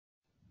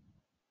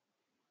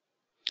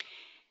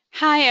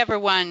Hi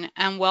everyone,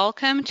 and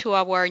welcome to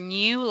our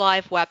new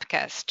live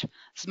webcast,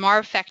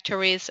 Smart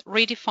Factories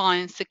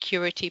Redefine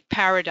Security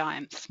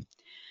Paradigms.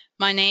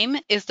 My name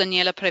is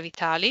Daniela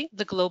Previtali,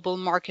 the Global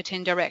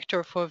Marketing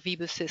Director for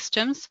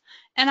WIBU-SYSTEMS,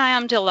 and I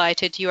am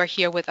delighted you are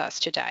here with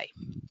us today.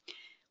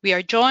 We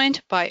are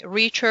joined by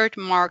Richard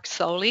Mark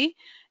Sowley,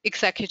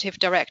 Executive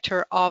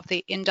Director of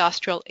the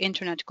Industrial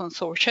Internet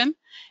Consortium,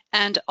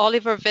 and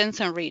Oliver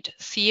Vincent-Reid,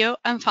 CEO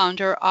and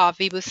founder of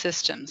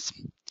WIBU-SYSTEMS.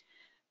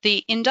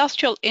 The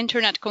Industrial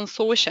Internet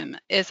Consortium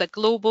is a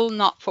global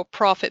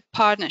not-for-profit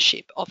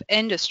partnership of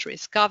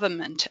industries,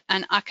 government,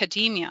 and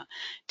academia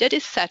that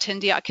is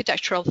setting the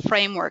architectural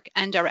framework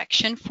and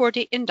direction for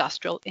the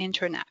industrial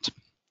Internet.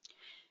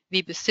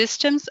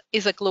 WIBU-SYSTEMS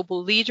is a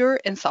global leader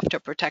in software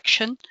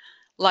protection,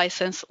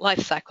 license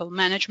lifecycle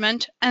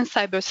management, and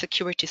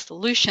cybersecurity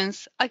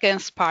solutions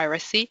against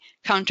piracy,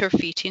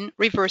 counterfeiting,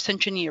 reverse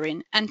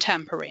engineering, and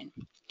tampering.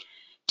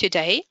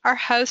 Today, our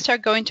hosts are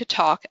going to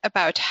talk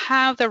about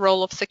how the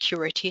role of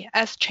security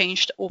has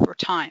changed over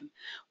time,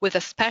 with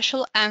a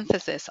special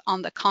emphasis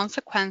on the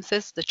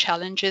consequences, the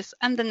challenges,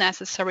 and the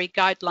necessary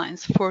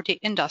guidelines for the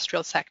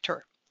industrial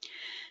sector.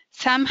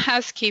 Some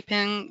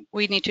housekeeping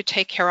we need to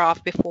take care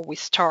of before we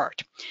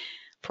start.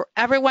 For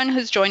everyone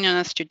who's joining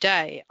us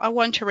today, I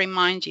want to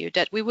remind you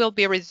that we will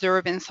be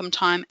reserving some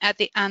time at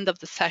the end of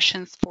the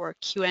sessions for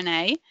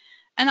Q&A,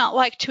 and I'd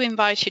like to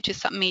invite you to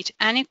submit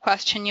any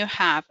question you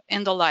have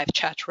in the live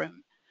chat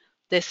room.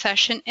 This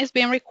session is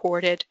being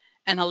recorded,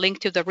 and a link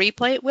to the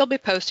replay will be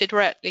posted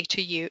directly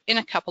to you in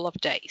a couple of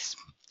days.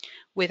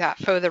 Without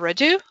further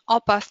ado, I'll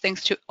pass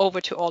things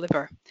over to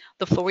Oliver.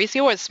 The floor is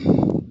yours.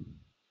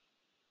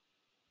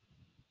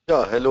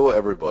 Yeah, hello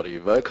everybody.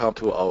 Welcome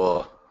to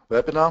our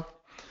webinar.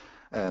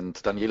 And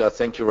Daniela,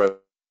 thank you for the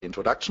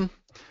introduction.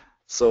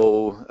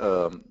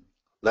 So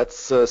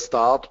let's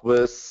start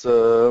with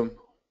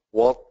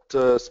what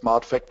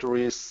smart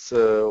factories,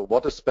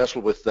 what is special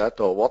with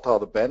that, or what are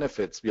the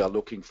benefits we are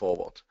looking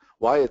forward?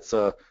 Why it's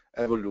a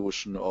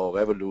evolution or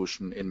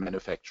revolution in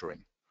manufacturing.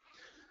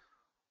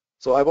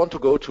 So I want to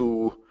go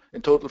to,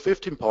 in total,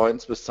 15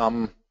 points with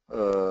some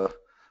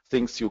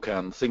things you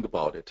can think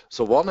about it.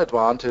 So one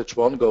advantage,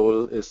 one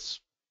goal is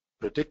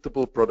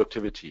predictable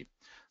productivity.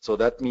 So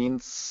that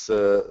means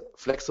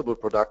flexible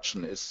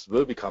production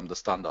will become the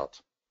standard,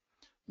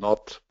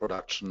 not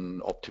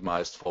production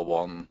optimized for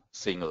one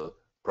single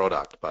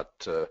product,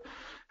 but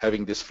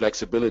having this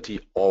flexibility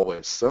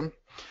always.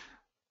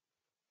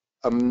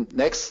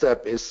 Next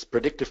step is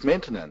predictive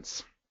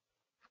maintenance.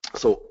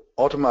 So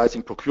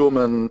automizing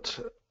procurement,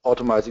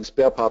 automizing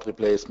spare part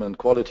replacement,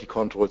 quality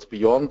controls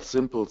beyond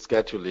simple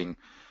scheduling,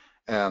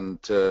 and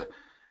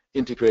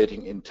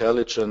integrating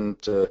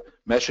intelligent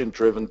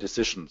machine-driven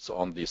decisions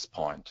on this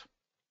point.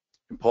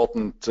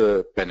 Important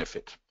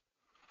benefit.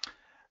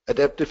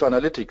 Adaptive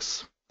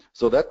analytics.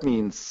 So that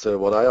means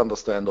what I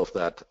understand of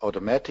that,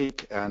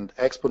 automatic and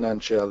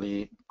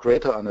exponentially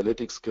greater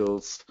analytic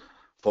skills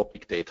for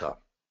big data.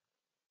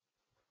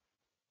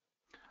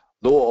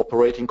 Lower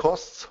operating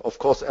costs. Of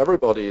course,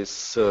 everybody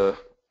is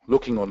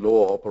looking on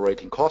lower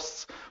operating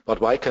costs,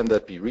 but why can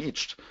that be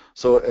reached?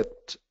 So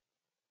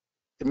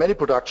in many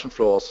production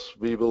floors,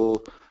 we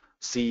will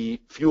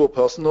see fewer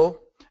personnel,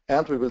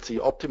 and we will see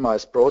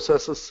optimized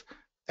processes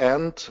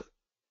and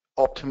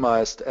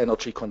optimized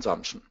energy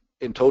consumption,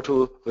 in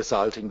total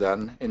resulting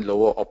then in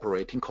lower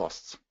operating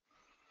costs.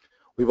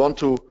 We want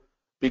to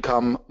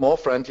become more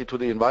friendly to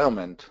the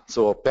environment,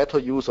 so a better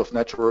use of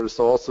natural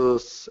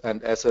resources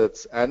and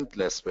assets and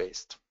less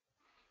waste.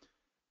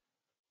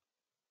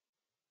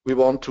 We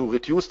want to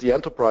reduce the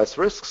enterprise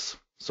risks,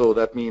 so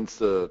that means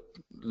the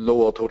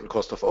lower total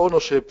cost of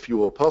ownership,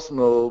 fewer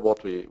personnel,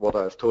 what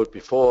I've told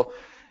before.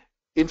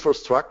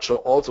 Infrastructure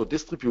also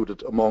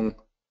distributed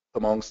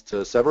amongst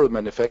several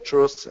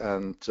manufacturers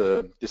and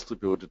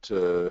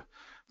distributed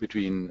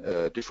between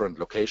different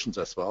locations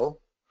as well.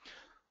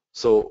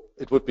 So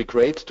it would be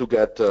great to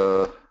get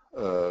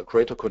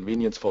greater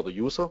convenience for the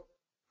user.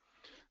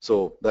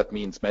 So that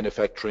means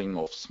manufacturing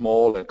of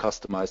small and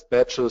customized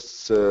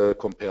batches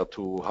compared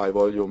to high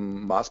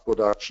volume mass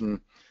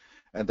production.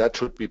 And that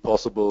should be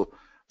possible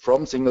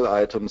from single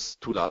items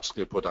to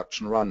large-scale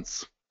production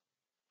runs.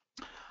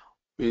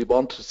 We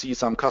want to see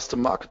some custom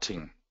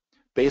marketing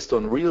based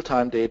on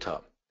real-time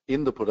data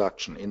in the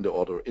production, in the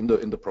order, in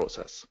the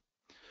process.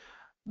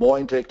 More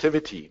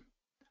interactivity,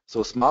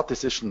 so smart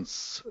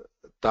decisions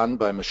done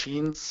by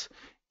machines,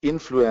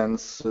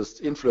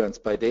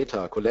 influenced by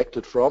data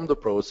collected from the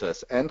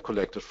process and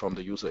collected from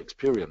the user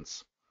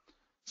experience,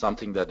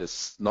 something that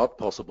is not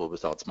possible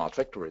without smart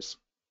factories.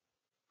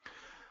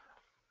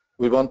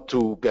 We want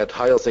to get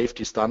higher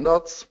safety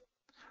standards.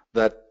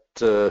 That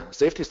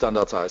safety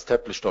standards are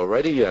established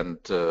already, and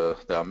there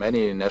are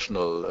many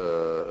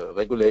national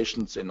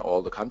regulations in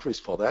all the countries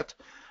for that.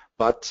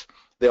 But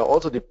they are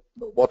also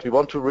what we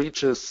want to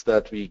reach is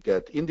that we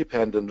get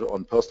independent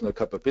on personal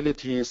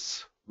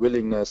capabilities,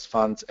 willingness,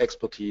 funds,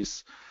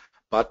 expertise,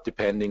 but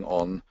depending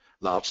on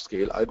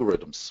large-scale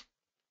algorithms.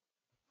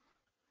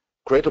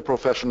 Greater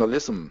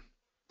professionalism.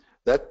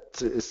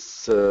 That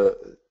is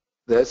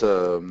there's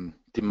a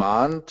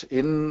demand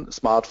in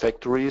smart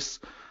factories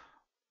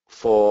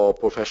for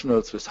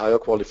professionals with higher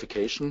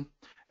qualification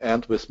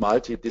and with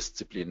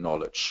multidiscipline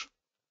knowledge.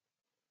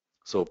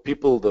 So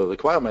the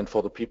requirement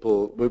for the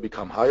people will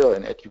become higher,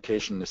 and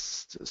education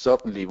is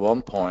certainly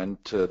one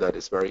point that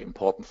is very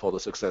important for the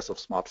success of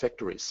smart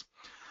factories.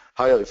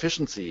 Higher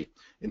efficiency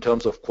in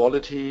terms of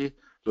quality,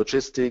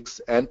 logistics,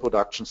 and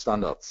production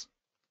standards.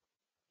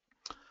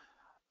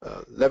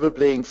 Level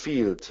playing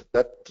field,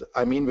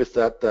 I mean with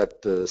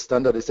that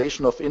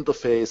standardization of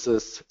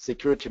interfaces,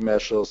 security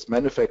measures,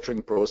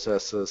 manufacturing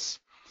processes,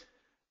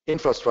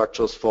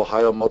 infrastructures for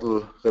higher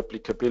model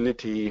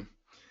replicability,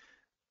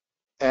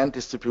 and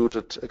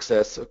distributed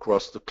access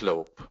across the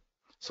globe.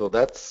 So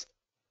that's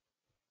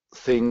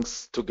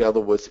things together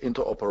with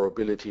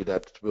interoperability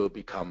that will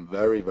become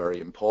very, very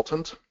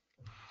important.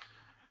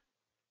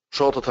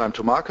 Shorter time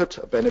to market,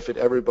 a benefit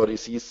everybody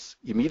sees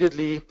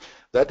immediately.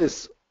 That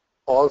is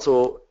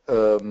also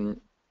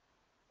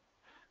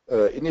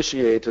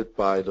initiated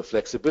by the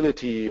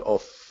flexibility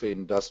of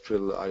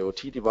industrial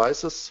IoT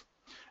devices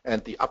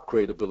and the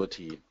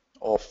upgradability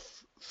of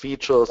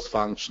features,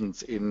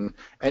 functions in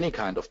any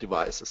kind of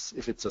devices.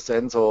 If it's a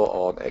sensor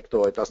or an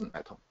actor, it doesn't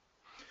matter.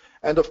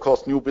 And of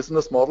course, new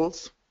business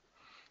models.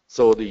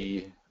 So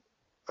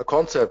a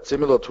concept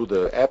similar to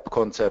the app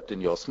concept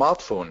in your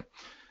smartphone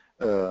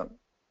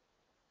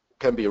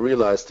can be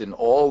realized in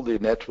all the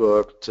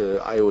networked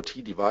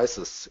IoT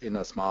devices in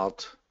a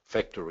smart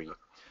factory.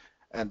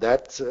 And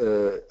that's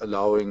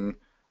allowing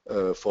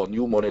for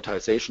new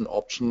monetization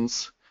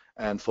options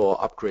and for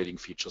upgrading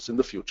features in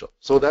the future.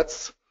 So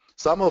that's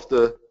some of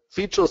the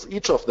features.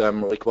 Each of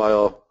them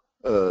require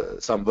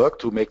some work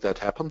to make that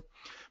happen,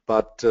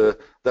 but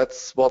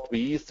that's what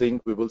we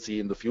think we will see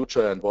in the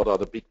future and what are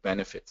the big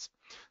benefits.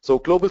 So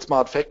global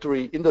smart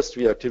factory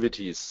industry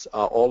activities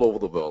are all over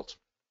the world,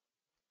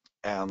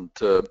 and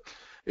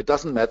it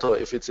doesn't matter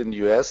if it's in the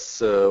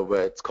US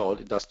where it's called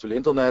Industrial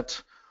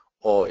Internet,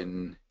 or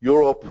in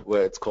Europe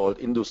where it's called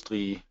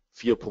Industry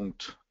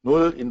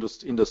 4.0,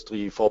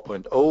 Industry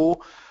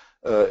 4.0,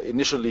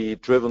 initially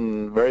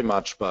driven very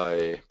much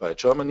by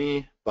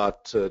Germany,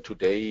 but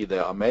today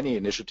there are many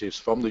initiatives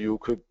from the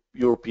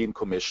European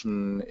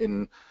Commission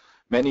in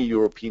many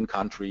European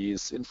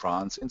countries, in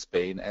France, in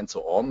Spain, and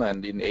so on,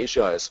 and in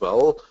Asia as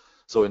well.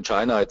 So in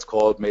China it's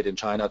called Made in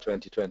China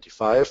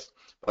 2025,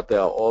 but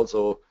there are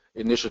also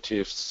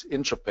initiatives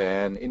in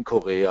Japan, in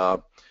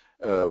Korea,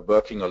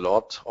 working a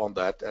lot on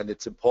that, and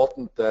it's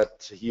important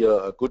that here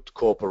a good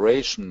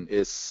cooperation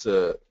is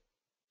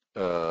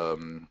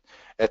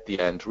at the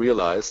end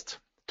realized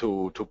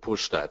to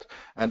push that.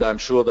 And I'm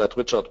sure that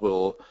Richard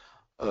will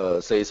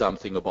say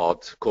something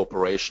about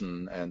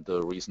cooperation and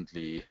the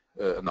recently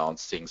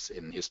announced things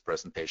in his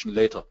presentation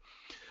later.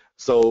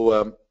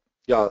 So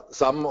yeah,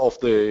 some of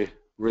the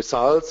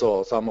results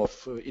or some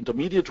of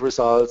intermediate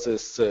results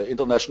is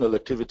international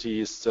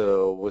activities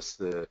with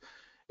the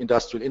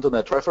Industrial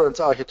Internet Reference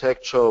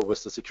Architecture,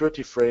 with the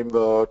security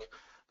framework,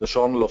 the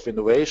Journal of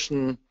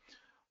Innovation,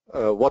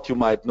 what you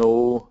might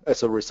know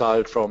as a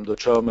result from the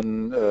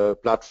German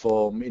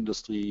platform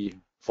Industry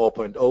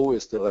 4.0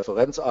 is the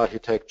reference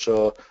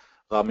architecture,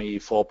 RAMI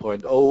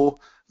 4.0,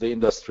 the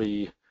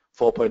Industry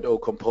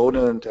 4.0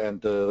 component,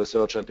 and the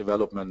research and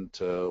development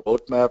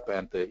roadmap,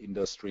 and the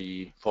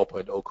Industry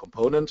 4.0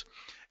 component.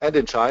 And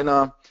in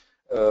China,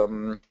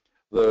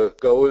 the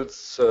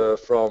goals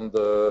from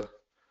the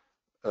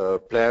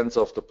plans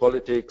of the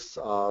politics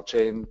are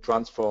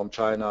transform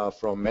China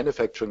from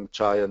manufacturing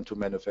giant to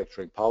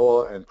manufacturing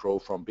power and grow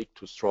from big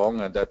to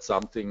strong, and that's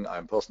something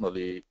I'm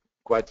personally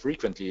quite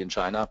frequently in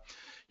China.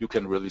 You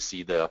can really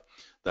see there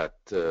that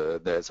there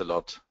are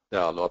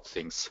a lot of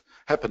things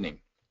happening.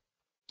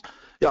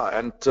 Yeah,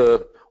 and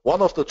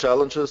one of the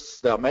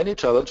challenges, there are many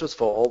challenges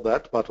for all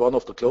that, but one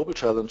of the global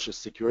challenges is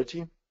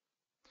security.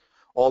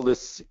 All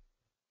these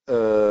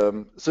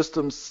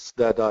systems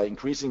that are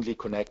increasingly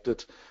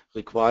connected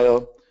require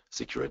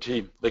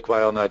security,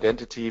 require an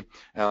identity,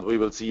 and we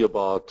will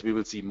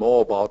see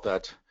more about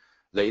that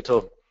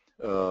later,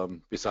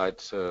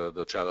 besides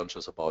the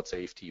challenges about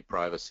safety,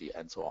 privacy,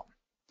 and so on,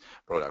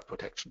 product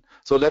protection.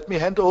 So let me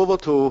hand over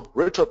to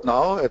Richard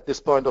now at this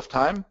point of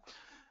time.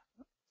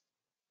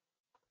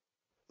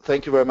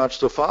 Thank you very much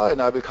so far,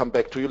 and I will come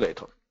back to you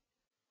later.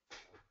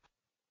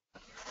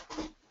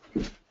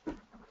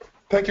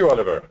 Thank you,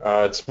 Oliver.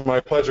 It's my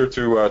pleasure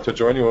to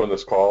join you on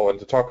this call and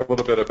to talk a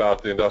little bit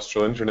about the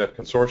Industrial Internet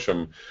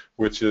Consortium,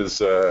 which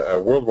is a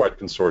worldwide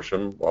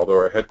consortium, although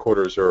our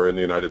headquarters are in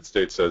the United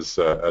States, as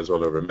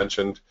Oliver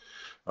mentioned.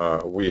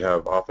 We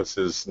have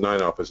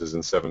 9 offices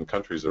in 7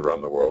 countries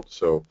around the world,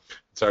 so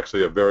it's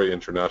actually a very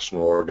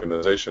international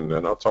organization,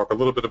 and I'll talk a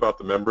little bit about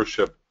the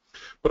membership.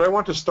 But I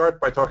want to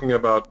start by talking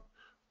about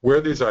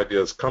where these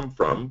ideas come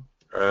from,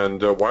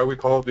 and why we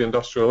call it the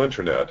Industrial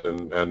Internet,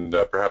 and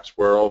perhaps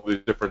where all the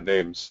different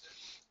names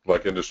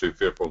like Industry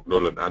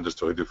 4.0 and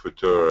Industrie du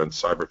Futur and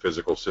cyber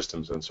physical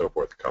systems and so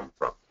forth come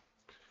from.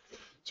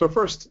 So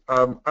first,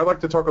 I'd like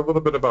to talk a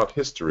little bit about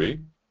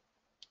history,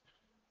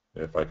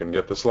 if I can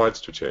get the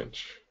slides to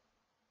change.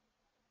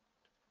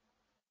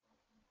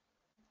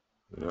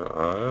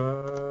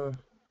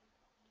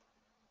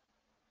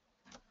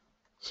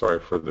 Sorry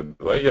for the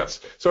delay. Yes.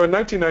 So in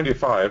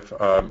 1995,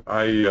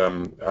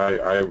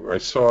 I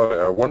saw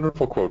a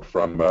wonderful quote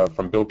from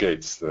Bill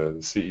Gates, the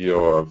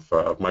CEO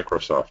of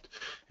Microsoft.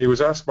 He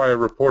was asked by a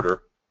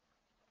reporter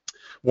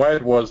why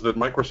it was that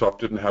Microsoft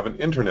didn't have an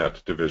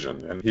internet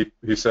division, and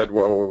he said,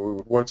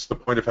 well, what's the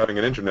point of having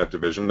an internet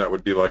division? That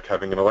would be like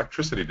having an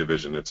electricity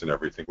division. It's in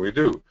everything we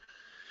do.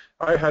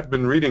 I had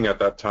been reading at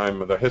that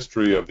time the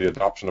history of the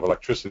adoption of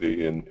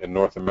electricity in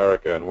North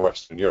America and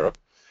Western Europe.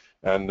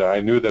 And I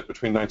knew that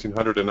between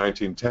 1900 and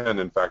 1910,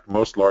 in fact,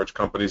 most large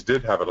companies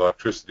did have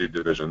electricity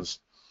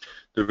divisions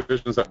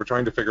that were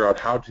trying to figure out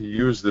how to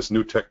use this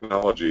new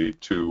technology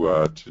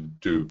to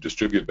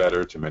distribute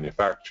better, to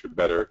manufacture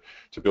better,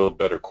 to build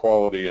better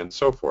quality, and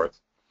so forth.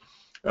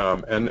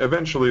 And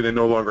eventually, they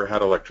no longer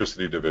had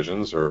electricity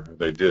divisions, or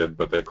they did,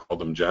 but they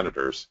called them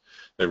janitors.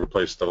 They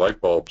replaced the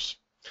light bulbs.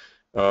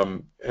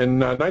 In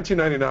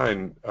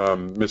 1999,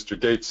 Mr.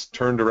 Gates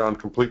turned around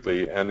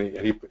completely,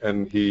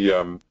 and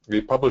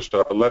he published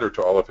a letter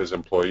to all of his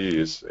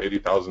employees,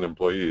 80,000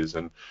 employees.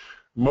 And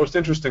most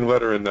interesting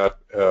letter in that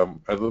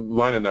a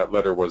line in that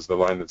letter was the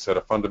line that said,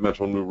 "A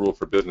fundamental new rule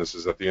for business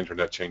is that the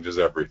internet changes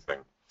everything."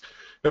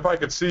 If I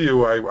could see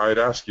you, I'd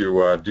ask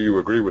you, do you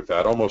agree with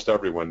that? Almost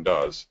everyone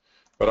does.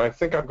 But I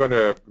think I'm going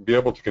to be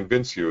able to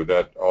convince you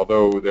that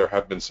although there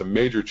have been some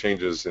major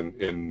changes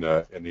in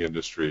the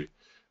industry,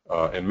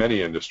 in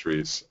many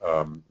industries,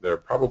 there are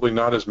probably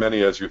not as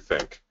many as you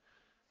think.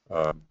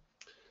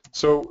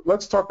 So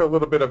let's talk a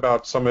little bit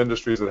about some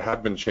industries that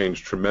have been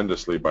changed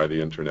tremendously by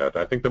the internet.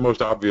 I think the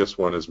most obvious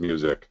one is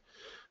music.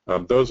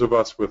 Those of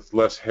us with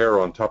less hair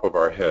on top of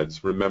our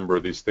heads remember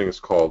these things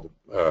called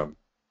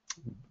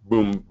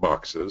boom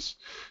boxes.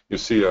 You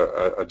see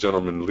a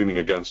gentleman leaning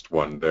against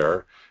one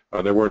there.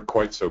 They weren't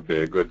quite so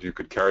big, but you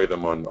could carry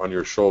them on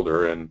your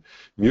shoulder, and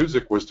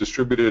music was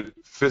distributed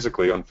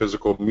physically on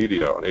physical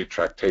media, on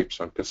 8-track tapes,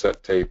 on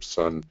cassette tapes,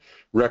 on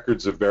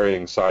records of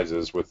varying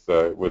sizes with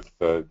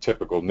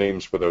typical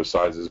names for those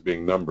sizes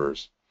being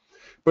numbers.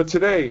 But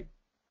today,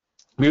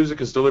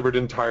 music is delivered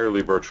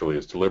entirely virtually.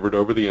 It's delivered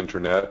over the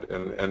internet,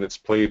 and it's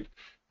played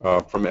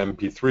from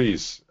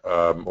MP3s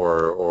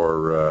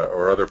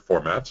or other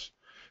formats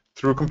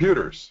through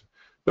computers.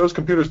 Those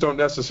computers don't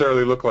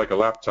necessarily look like a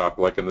laptop,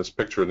 like in this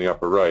picture in the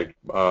upper right,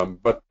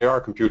 but they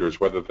are computers,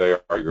 whether they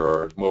are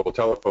your mobile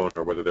telephone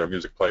or whether they're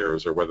music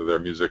players or whether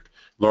they're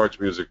large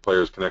music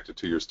players connected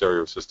to your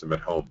stereo system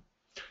at home.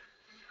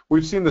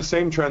 We've seen the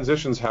same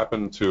transitions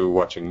happen to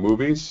watching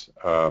movies.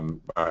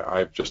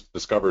 I've just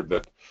discovered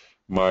that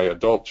my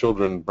adult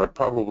children have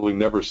probably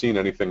never seen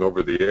anything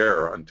over the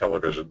air on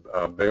television.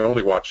 They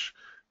only watch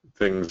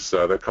things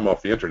that come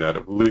off the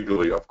internet,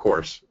 legally, of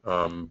course.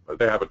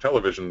 They have a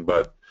television,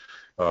 but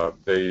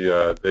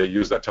they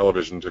use that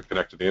television to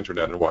connect to the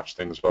internet and watch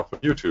things off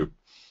of YouTube.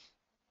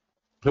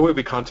 The way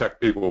we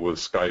contact people with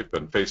Skype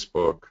and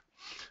Facebook,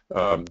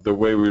 the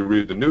way we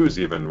read the news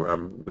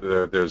even,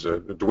 there's a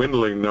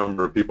dwindling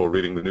number of people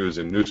reading the news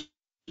in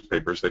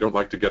newspapers. They don't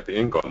like to get the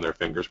ink on their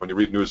fingers. When you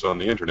read news on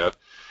the internet,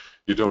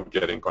 you don't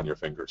get ink on your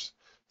fingers.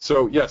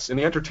 So yes, in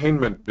the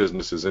entertainment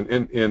businesses,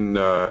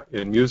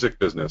 in music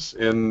business,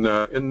 in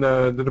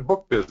the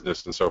book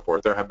business and so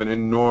forth, there have been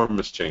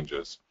enormous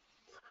changes.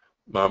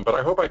 But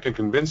I hope I can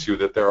convince you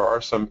that there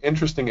are some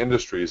interesting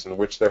industries in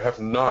which there have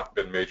not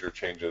been major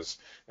changes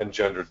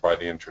engendered by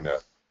the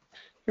internet.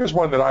 Here's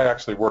one that I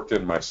actually worked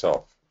in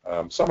myself.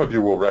 Some of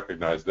you will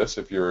recognize this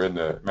if you're in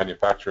the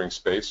manufacturing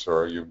space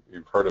or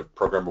you've heard of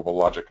programmable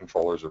logic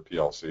controllers or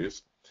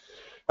PLCs.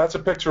 That's a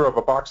picture of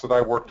a box that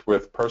I worked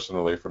with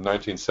personally from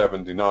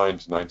 1979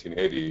 to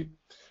 1980. It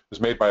was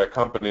made by a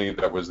company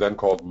that was then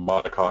called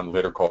Modicon,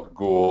 later called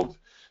Gould,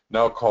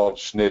 now called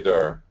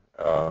Schneider.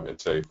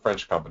 It's a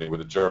French company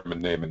with a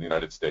German name in the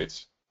United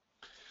States.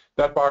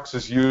 That box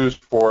is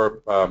used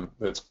for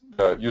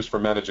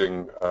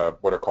managing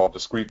what are called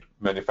discrete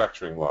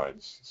manufacturing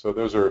lines. So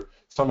those are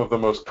some of the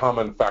most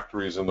common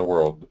factories in the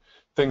world.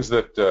 Things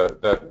these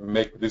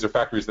are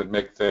factories that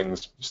make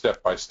things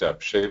step by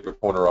step, shave a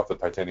corner off the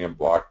titanium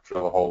block,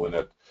 drill a hole in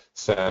it,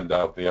 sand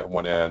out the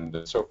one end,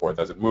 and so forth.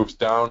 As it moves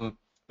down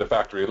the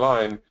factory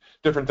line,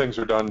 different things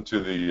are done with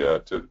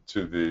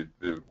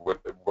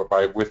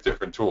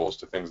different tools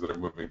to things that are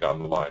moving down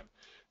the line.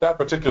 That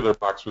particular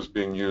box was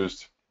being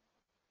used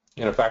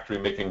in a factory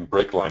making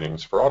brake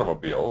linings for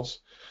automobiles.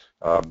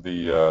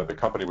 The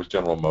company was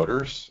General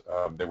Motors.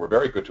 They were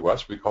very good to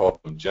us. We called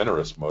them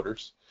Generous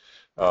Motors.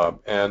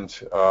 That's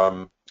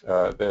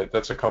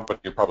a company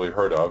you probably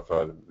heard of,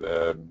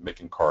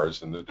 making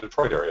cars in the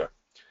Detroit area.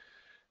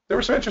 There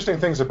were some interesting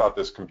things about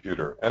this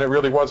computer, and it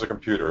really was a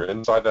computer.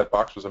 Inside that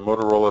box was a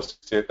Motorola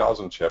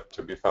 68000 chip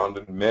to be found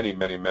in many,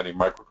 many, many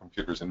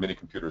microcomputers and mini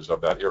computers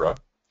of that era.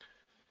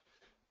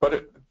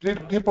 But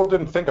people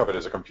didn't think of it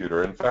as a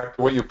computer. In fact,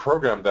 the way you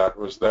programmed that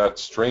was that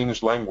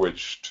strange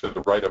language to the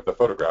right of the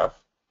photograph.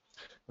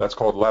 That's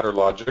called ladder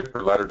logic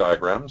or ladder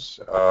diagrams,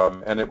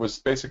 and it was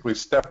basically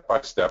step by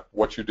step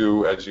what you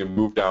do as you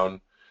move down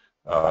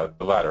the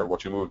ladder,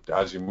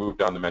 as you move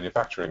down the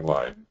manufacturing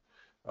line.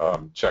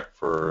 check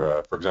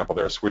for example,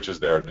 there are switches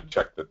there to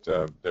check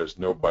that there's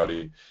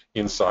nobody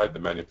inside the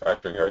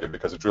manufacturing area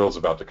because a drill's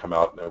about to come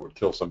out and it would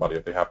kill somebody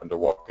if they happen to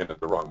walk in at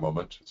the wrong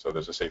moment. So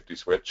there's a safety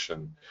switch,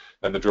 and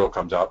then the drill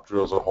comes out,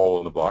 drills a hole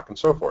in the block, and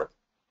so forth.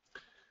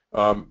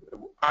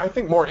 I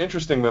think more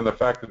interesting than the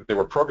fact that they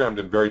were programmed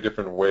in very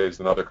different ways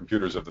than other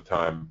computers at the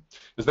time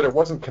is that it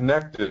wasn't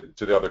connected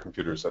to the other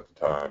computers at the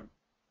time.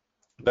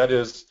 That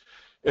is,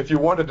 if you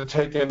wanted to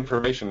take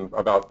information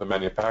about the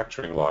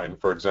manufacturing line,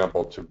 for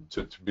example,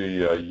 to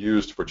be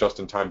used for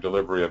just-in-time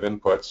delivery of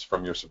inputs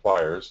from your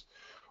suppliers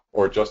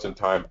or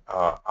just-in-time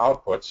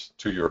outputs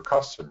to your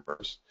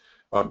customers,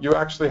 you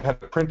actually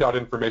had to print out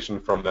information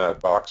from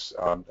that box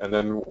and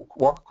then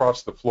walk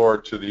across the floor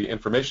to the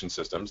information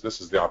systems.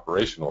 This is the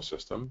operational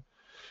system.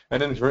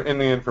 And in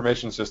the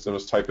information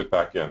systems, type it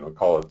back in. We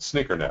call it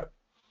sneakernet.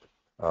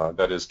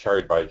 That is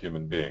carried by a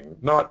human being.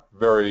 Not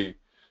very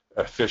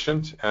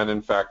efficient and,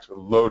 in fact,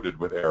 loaded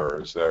with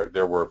errors.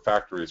 There were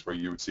factories where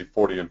you would see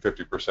 40 and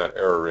 50%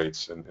 error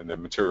rates in the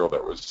material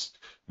that was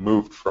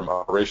moved from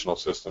operational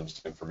systems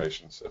to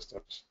information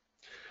systems.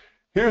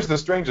 Here's the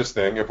strangest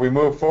thing. If we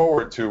move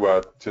forward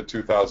to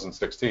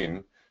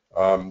 2016,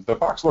 the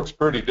box looks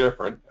pretty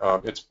different.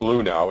 It's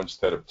blue now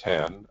instead of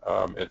tan.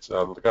 It's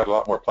got a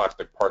lot more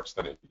plastic parts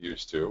than it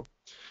used to.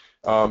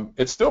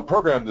 It's still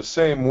programmed the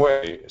same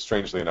way,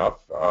 strangely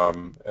enough.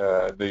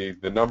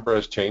 The number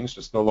has changed.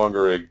 It's no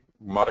longer a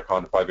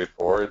Modicon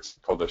 584. It's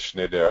called a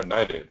Schneider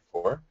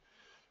 984.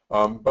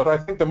 But I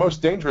think the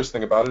most dangerous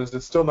thing about it is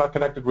it's still not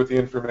connected with the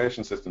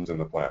information systems in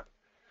the plant.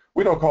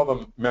 We don't call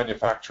them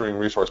manufacturing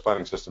resource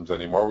planning systems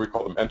anymore. We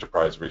call them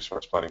enterprise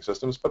resource planning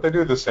systems, but they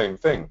do the same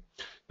thing.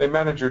 They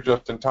manage your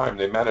just-in-time.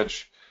 They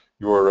manage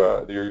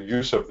your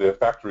use of the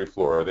factory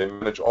floor. They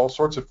manage all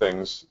sorts of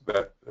things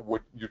that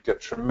you'd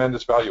get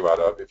tremendous value out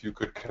of if you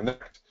could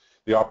connect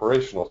the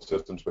operational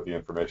systems with the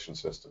information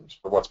systems.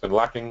 But what's been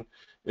lacking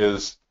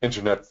is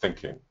internet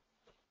thinking.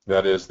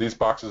 That is, these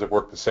boxes have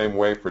worked the same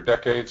way for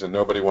decades and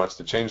nobody wants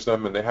to change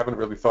them, and they haven't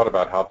really thought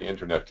about how the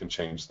internet can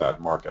change that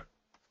market.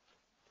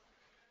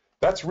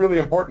 That's really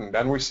important,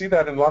 and we see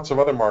that in lots of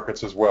other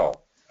markets as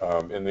well.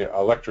 In the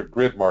electric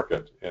grid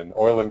market, in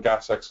oil and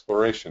gas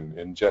exploration,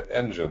 in jet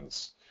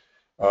engines,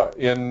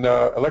 in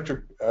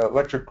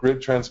electric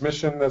grid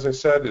transmission, as I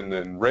said,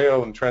 in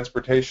rail and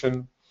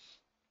transportation,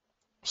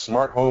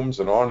 smart homes,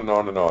 and on and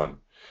on and on.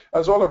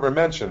 As Oliver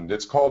mentioned,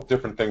 it's called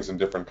different things in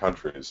different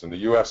countries. In the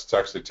US, it's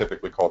actually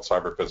typically called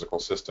cyber-physical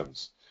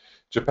systems.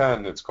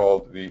 Japan, it's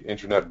called the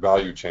Internet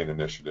Value Chain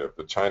Initiative.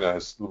 But China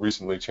has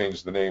recently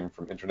changed the name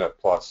from Internet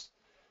Plus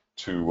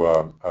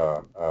to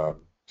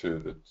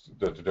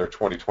their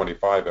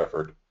 2025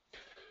 effort.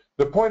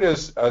 The point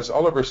is, as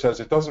Oliver says,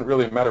 it doesn't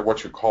really matter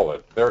what you call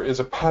it. There is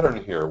a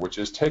pattern here, which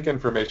is take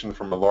information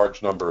from a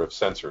large number of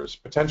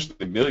sensors,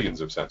 potentially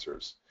millions of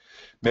sensors,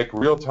 make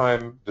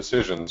real-time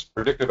decisions,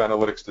 predictive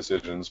analytics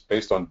decisions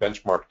based on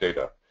benchmark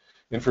data,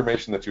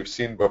 information that you've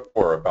seen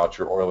before about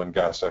your oil and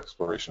gas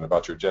exploration,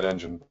 about your jet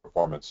engine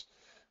performance,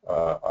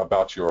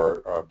 about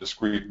your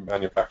discrete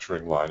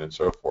manufacturing line, and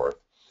so forth,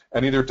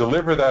 and either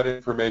deliver that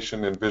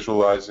information and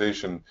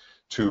visualization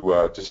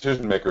to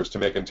decision makers to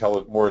make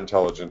more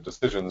intelligent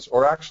decisions,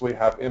 or actually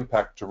have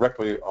impact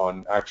directly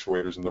on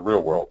actuators in the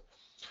real world.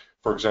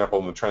 For example,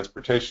 in the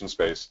transportation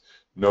space,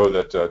 know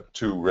that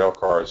two rail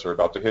cars are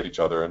about to hit each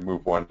other and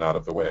move one out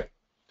of the way.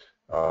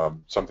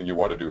 Something you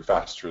want to do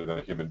faster than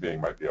a human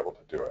being might be able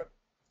to do it.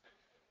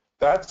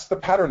 That's the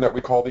pattern that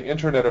we call the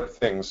Internet of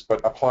Things, but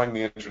applying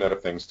the Internet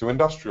of Things to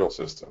industrial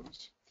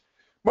systems.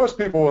 Most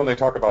people, when they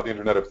talk about the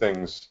Internet of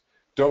Things,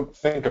 don't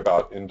think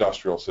about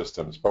industrial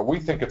systems, but we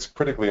think it's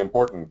critically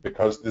important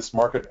because this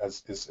market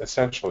is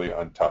essentially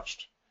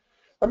untouched.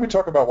 Let me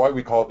talk about why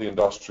we call it the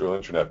industrial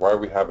internet, why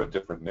we have a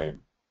different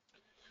name.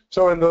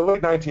 So in the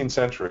late 19th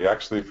century,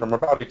 actually from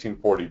about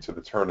 1840 to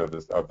the turn of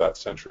that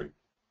century,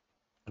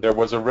 there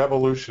was a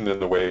revolution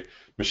in the way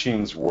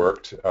machines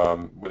worked.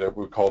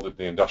 We called it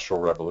the Industrial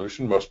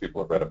Revolution. Most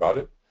people have read about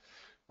it.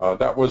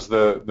 That was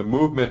the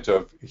movement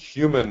of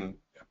human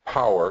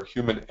power,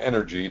 human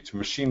energy to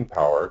machine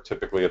power,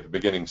 typically at the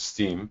beginning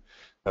steam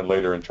and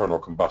later internal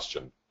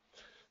combustion.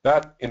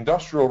 That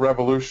industrial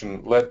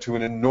revolution led to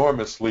an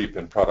enormous leap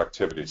in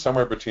productivity,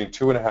 somewhere between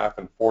 2.5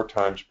 and 4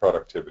 times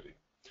productivity.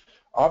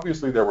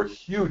 Obviously, there were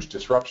huge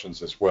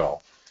disruptions as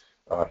well.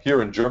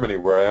 Here in Germany,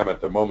 where I am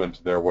at the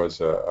moment, there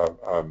was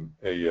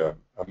a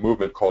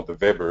movement called the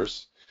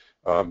Webers.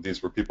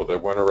 These were people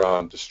that went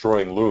around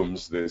destroying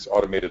looms, these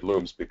automated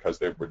looms, because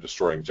they were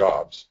destroying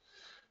jobs.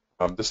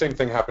 The same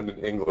thing happened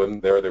in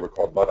England. There they were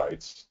called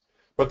Luddites.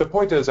 But the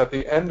point is, at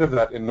the end of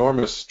that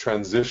enormous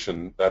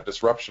transition, that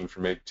disruption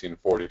from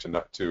 1840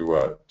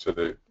 to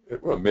the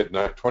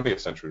mid-20th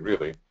century,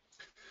 really,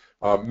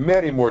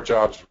 many more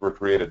jobs were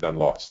created than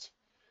lost.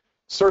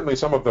 Certainly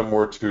some of them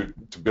were to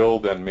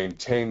build and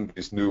maintain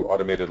these new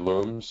automated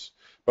looms,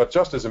 but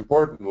just as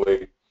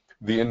importantly,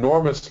 the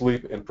enormous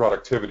leap in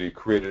productivity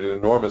created an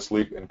enormous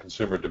leap in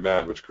consumer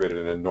demand, which created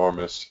an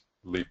enormous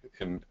leap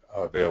in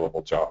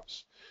available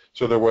jobs.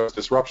 So there was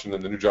disruption,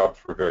 and the new jobs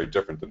were very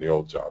different than the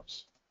old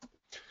jobs.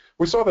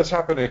 We saw this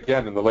happen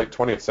again in the late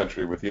 20th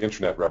century with the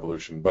Internet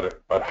revolution,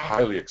 but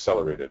highly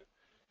accelerated.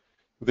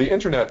 The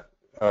Internet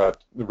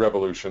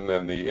revolution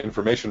and the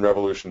information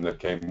revolution that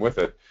came with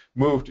it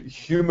moved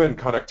human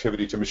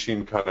connectivity to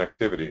machine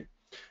connectivity.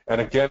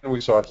 And again, we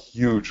saw a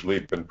huge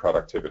leap in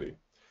productivity.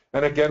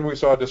 And again, we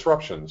saw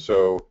disruption.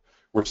 So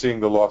we're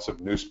seeing the loss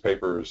of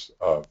newspapers,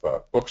 of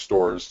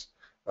bookstores,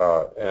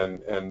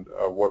 and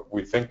what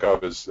we think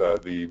of as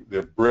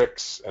the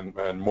bricks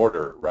and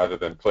mortar rather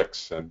than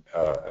clicks and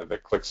the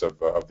clicks of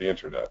the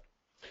Internet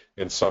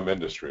in some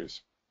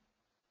industries.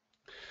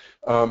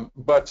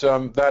 But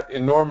that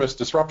enormous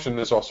disruption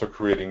is also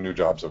creating new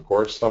jobs, of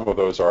course. Some of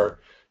those are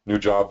new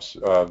jobs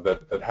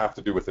that have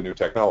to do with the new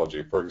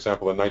technology. For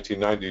example, in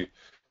 1990,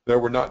 there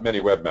were not many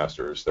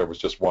webmasters. There was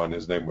just one.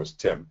 His name was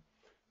Tim.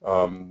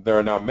 There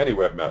are now many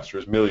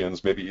webmasters,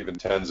 millions, maybe even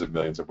tens of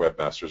millions of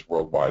webmasters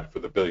worldwide for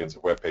the billions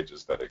of web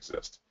pages that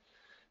exist.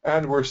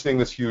 And we're seeing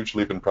this huge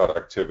leap in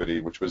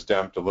productivity, which was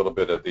damped a little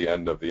bit at the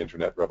end of the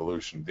Internet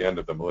revolution, the end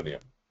of the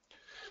millennium.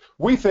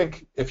 We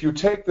think if you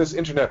take this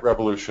Internet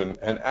revolution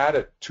and add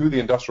it to the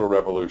Industrial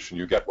Revolution,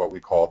 you get what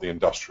we call the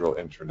Industrial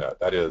Internet.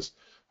 That is,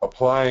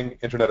 applying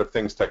Internet of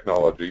Things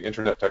technology,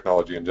 Internet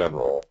technology in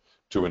general,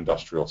 to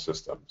industrial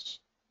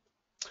systems.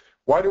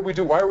 Why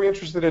are we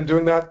interested in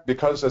doing that?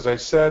 Because, as I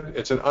said,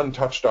 it's an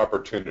untouched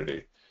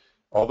opportunity.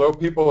 Although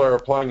people are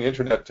applying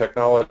Internet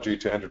technology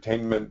to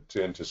entertainment,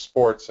 into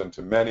sports, and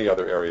to many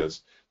other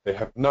areas, they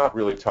have not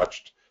really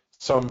touched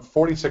some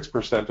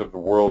 46% of the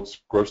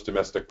world's gross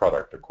domestic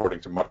product, according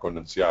to Marco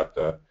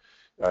Annunziata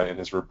in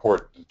his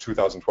report, the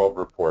 2012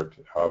 report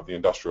of the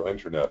Industrial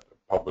Internet,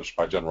 published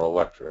by General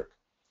Electric.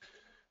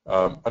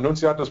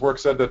 Annunziata's work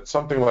said that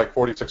something like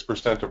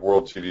 46% of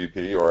world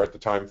GDP, or at the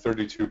time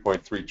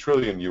 32.3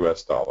 trillion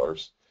US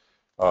dollars,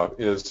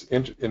 is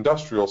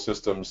industrial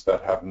systems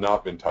that have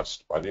not been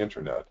touched by the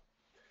Internet.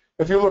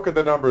 If you look at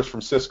the numbers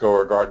from Cisco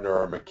or Gartner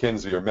or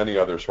McKinsey or many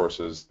other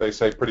sources, they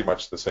say pretty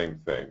much the same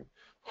thing.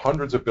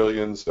 Hundreds of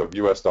billions of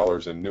US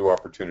dollars in new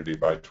opportunity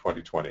by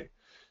 2020,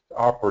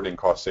 operating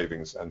cost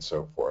savings, and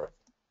so forth.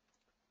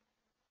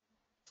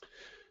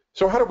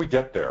 So how do we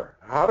get there?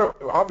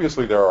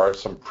 Obviously, there are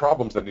some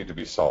problems that need to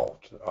be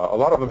solved. A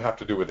lot of them have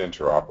to do with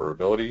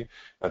interoperability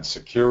and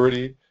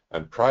security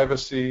and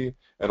privacy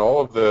and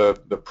all of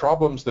the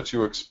problems that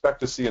you expect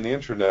to see in the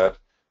Internet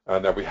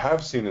and that we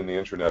have seen in the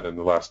Internet in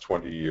the last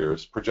 20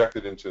 years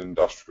projected into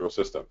industrial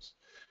systems.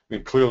 I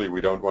mean, clearly, we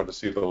don't want to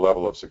see the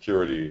level of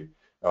security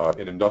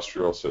in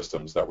industrial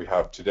systems that we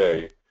have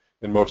today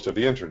in most of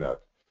the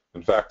Internet.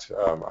 In fact,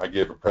 I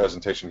gave a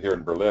presentation here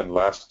in Berlin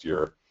last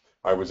year.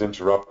 I was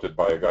interrupted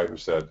by a guy who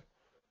said,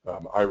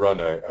 I run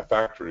a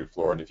factory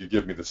floor, and if you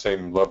give me the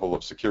same level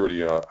of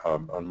security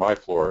on my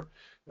floor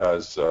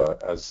as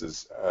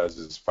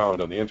is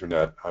found on the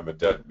Internet, I'm a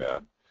dead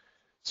man.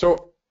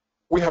 So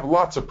we have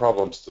lots of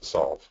problems to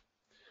solve.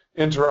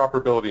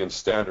 Interoperability and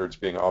standards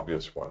being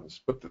obvious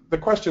ones. But the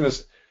question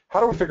is,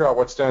 how do we figure out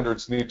what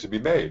standards need to be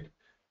made?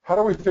 How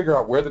do we figure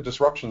out where the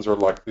disruptions are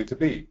likely to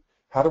be?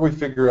 How do we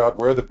figure out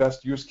where the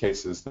best use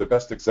cases, the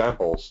best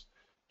examples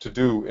to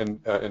do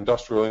in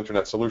industrial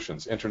Internet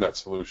solutions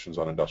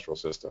on industrial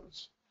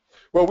systems?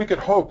 Well, we could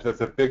hope that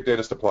the big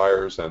data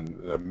suppliers and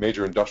the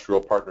major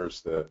industrial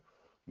partners, the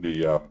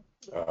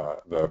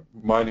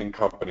mining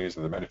companies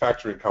and the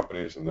manufacturing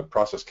companies and the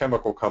process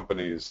chemical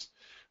companies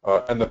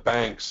and the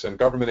banks and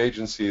government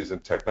agencies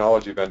and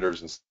technology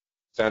vendors and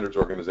standards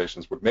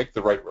organizations would make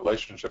the right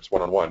relationships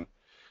one-on-one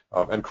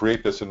and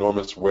create this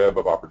enormous web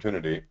of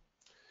opportunity.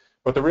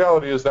 But the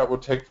reality is that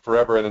would take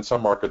forever, and in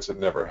some markets it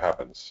never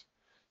happens.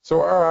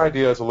 So our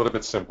idea is a little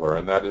bit simpler,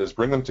 and that is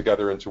bring them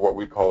together into what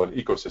we call an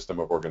ecosystem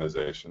of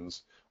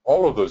organizations,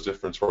 all of those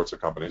different sorts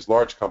of companies,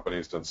 large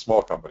companies and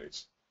small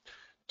companies,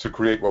 to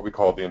create what we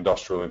call the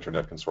Industrial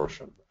Internet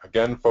Consortium.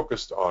 Again,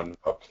 focused on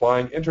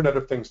applying Internet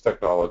of Things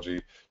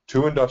technology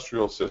to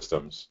industrial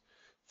systems,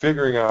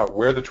 figuring out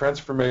where the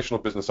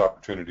transformational business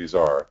opportunities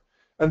are,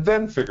 and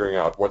then figuring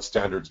out what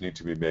standards need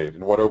to be made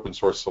and what open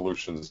source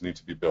solutions need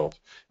to be built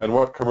and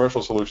what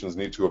commercial solutions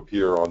need to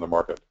appear on the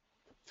market.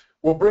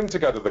 We'll bring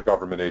together the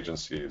government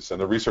agencies and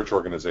the research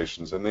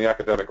organizations and the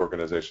academic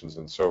organizations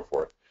and so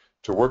forth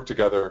to work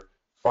together,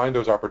 find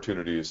those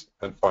opportunities,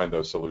 and find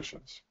those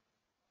solutions.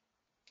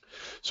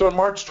 So on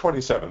March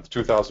 27th,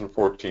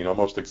 2014,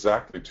 almost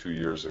exactly 2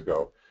 years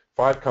ago,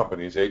 5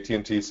 companies,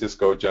 AT&T,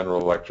 Cisco,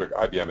 General Electric,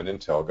 IBM, and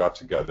Intel, got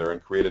together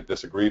and created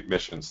this agreed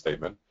mission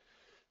statement.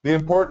 The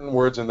important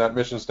words in that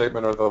mission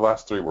statement are the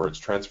last 3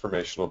 words,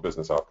 transformational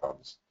business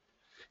outcomes.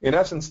 In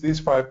essence, these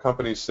 5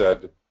 companies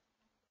said,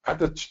 at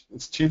the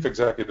chief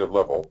executive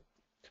level,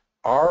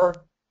 our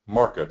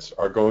markets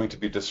are going to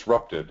be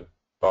disrupted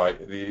by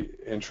the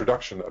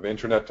introduction of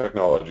Internet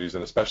technologies,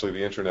 and especially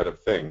the Internet of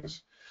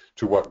Things,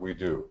 to what we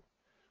do.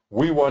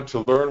 We want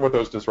to learn what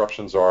those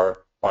disruptions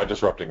are by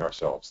disrupting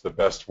ourselves. The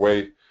best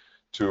way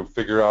to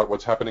figure out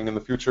what's happening in the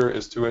future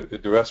is to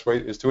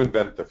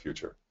invent the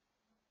future.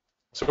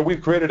 So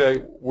we've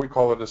created we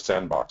call it a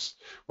sandbox,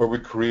 where we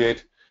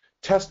create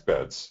test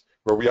beds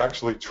where we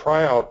actually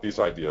try out these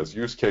ideas,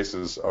 use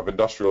cases of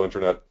industrial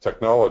internet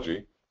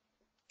technology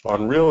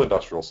on real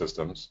industrial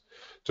systems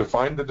to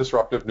find the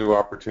disruptive new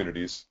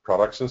opportunities,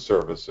 products and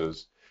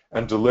services,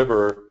 and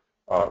deliver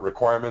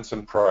requirements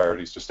and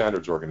priorities to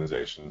standards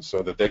organizations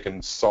so that they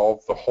can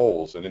solve the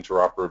holes in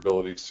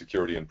interoperability,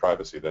 security, and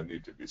privacy that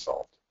need to be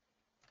solved.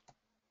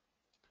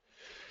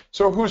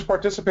 So who's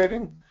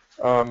participating?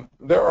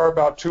 There are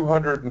about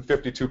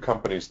 252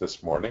 companies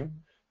this morning.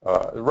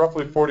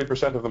 Roughly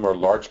 40% of them are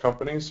large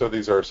companies, so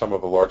these are some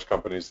of the large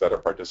companies that are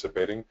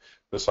participating.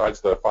 Besides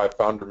the 5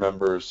 founder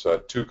members,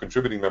 2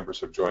 contributing members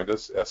have joined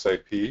us,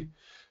 SAP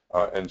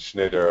and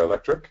Schneider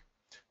Electric.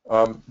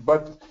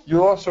 But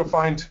you'll also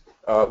find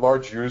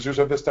large users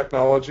of this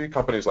technology,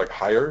 companies like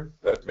Haier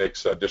that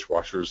makes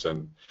dishwashers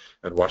and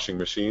washing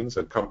machines,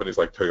 and companies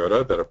like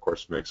Toyota that of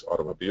course makes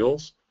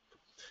automobiles,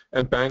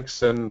 and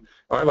banks. And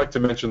I like to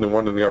mention the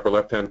one in the upper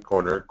left-hand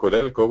corner,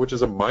 Codelco, which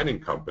is a mining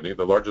company,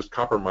 the largest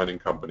copper mining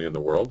company in the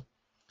world.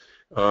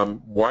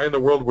 Why in the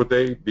world would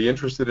they be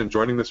interested in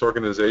joining this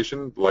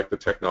organization like the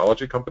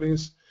technology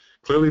companies?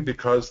 Clearly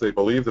because they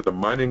believe that the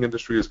mining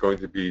industry is going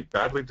to be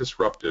badly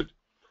disrupted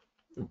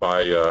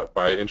by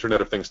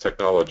Internet of Things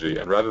technology,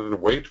 and rather than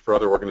wait for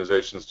other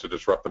organizations to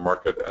disrupt the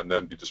market and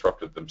then be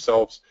disrupted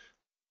themselves,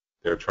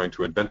 they're trying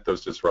to invent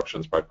those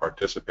disruptions by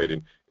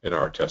participating in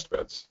our test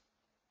beds.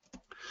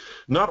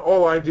 Not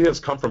all ideas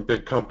come from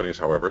big companies,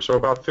 however, so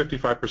about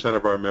 55%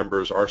 of our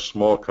members are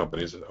small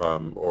companies,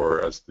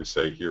 or as they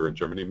say here in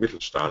Germany,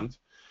 Mittelstand,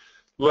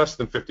 less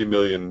than $50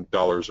 million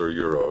or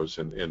euros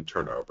in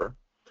turnover.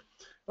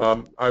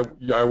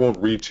 I won't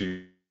read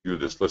to you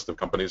this list of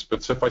companies,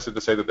 but suffice it to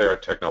say that they are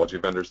technology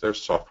vendors, they're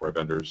software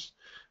vendors,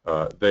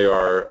 they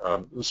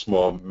are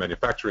small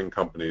manufacturing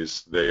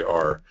companies, they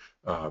are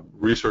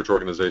research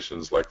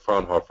organizations like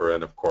Fraunhofer,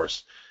 and of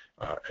course,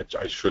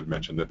 I should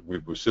mention that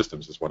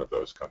WIBU-SYSTEMS is one of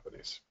those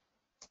companies.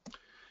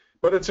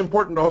 But it's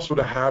important also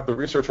to have the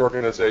research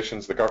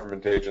organizations, the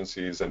government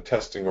agencies, and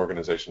testing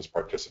organizations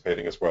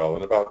participating as well,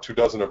 and about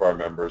 24 of our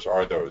members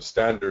are those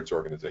standards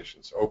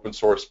organizations, open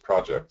source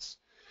projects,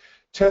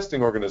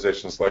 testing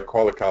organizations like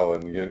Qualical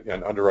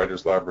and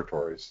Underwriters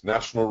Laboratories,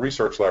 national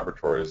research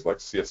laboratories like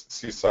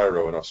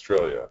CSIRO in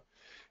Australia,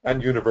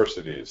 and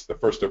universities, the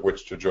first of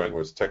which to join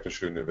was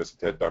Technische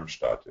Universität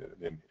Darmstadt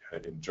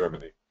in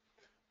Germany.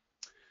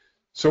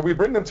 So we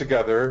bring them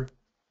together,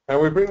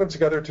 and we bring them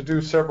together to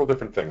do several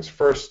different things.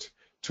 First,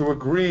 to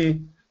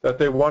agree that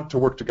they want to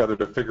work together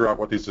to figure out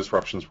what these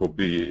disruptions will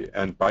be,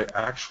 and by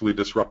actually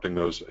disrupting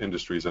those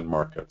industries and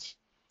markets.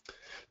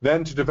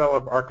 Then to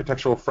develop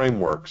architectural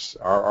frameworks.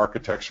 Our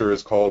architecture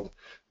is called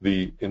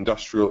the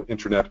Industrial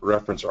Internet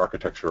Reference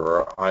Architecture,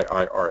 or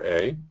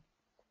IIRA.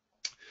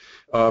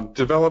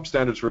 Develop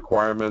standards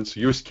requirements,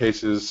 use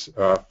cases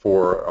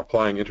for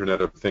applying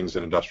Internet of Things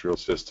in industrial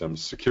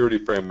systems, security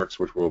frameworks,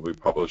 which we'll be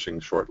publishing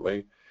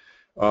shortly,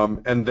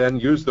 and then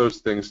use those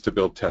things to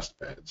build test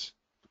beds.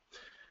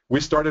 We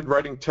started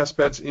writing test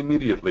beds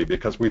immediately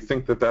because we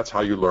think that that's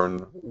how you learn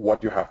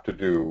what you have to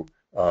do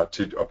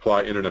to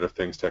apply Internet of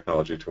Things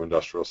technology to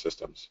industrial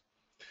systems.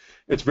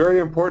 It's very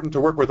important to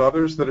work with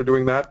others that are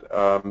doing that,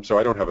 so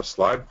I don't have a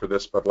slide for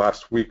this, but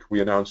last week we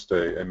announced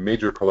a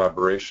major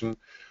collaboration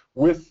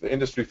with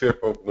Industry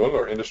 4.0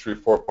 or Industry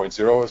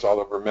 4.0, as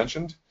Oliver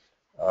mentioned.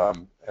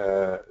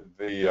 The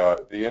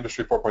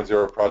Industry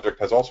 4.0 project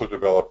has also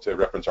developed a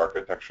reference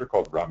architecture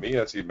called RAMI,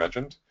 as he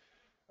mentioned,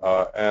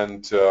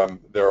 and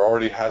there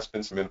already has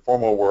been some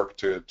informal work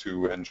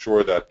to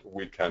ensure that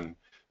we can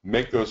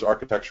make those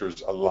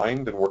architectures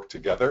aligned and work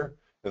together,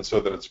 and so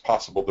that it's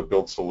possible to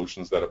build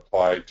solutions that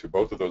apply to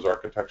both of those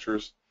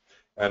architectures.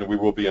 And we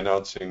will be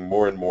announcing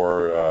more and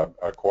more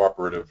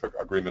cooperative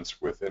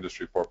agreements with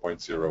Industry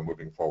 4.0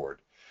 moving forward,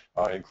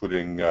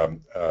 including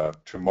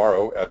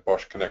tomorrow at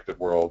Bosch Connected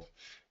World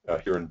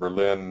here in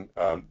Berlin,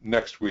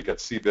 next week at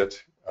CeBIT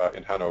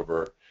in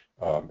Hanover,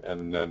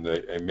 and then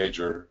a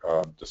major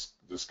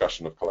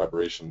discussion of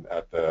collaboration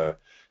at the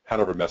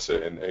Hanover Messe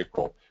in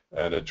April,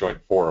 and a joint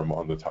forum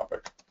on the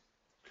topic.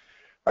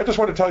 I just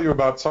want to tell you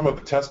about some of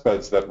the test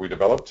beds that we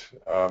developed.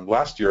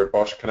 Last year at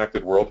Bosch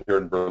Connected World here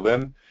in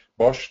Berlin,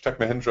 Bosch, Tech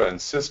Mahindra, and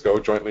Cisco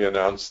jointly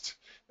announced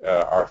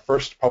our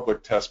first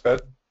public test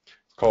bed.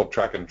 It's called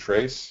Track and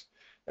Trace,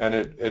 and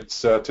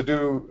it's to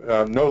do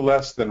no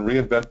less than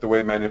reinvent the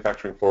way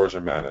manufacturing floors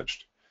are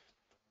managed.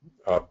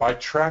 By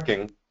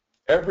tracking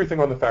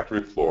everything on the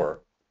factory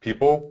floor,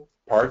 people,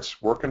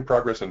 parts, work in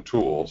progress, and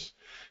tools,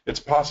 it's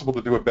possible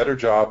to do a better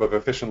job of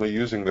efficiently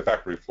using the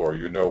factory floor.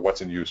 You know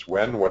what's in use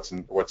when,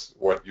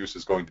 what use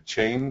is going to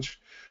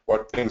change,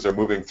 what things are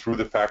moving through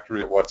the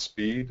factory at what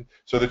speed,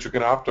 so that you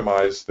can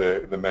optimize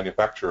the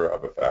manufacture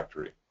of a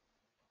factory,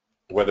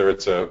 whether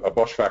it's a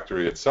Bosch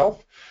factory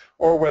itself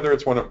or whether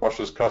it's one of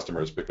Bosch's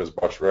customers, because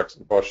Bosch's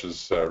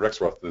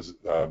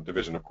Rexroth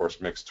division, of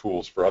course, makes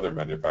tools for other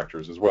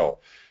manufacturers as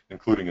well,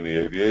 including in the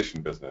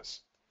aviation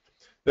business.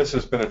 This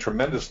has been a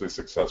tremendously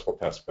successful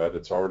test bed.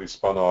 It's already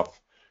spun off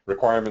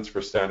requirements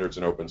for standards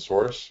and open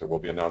source. We'll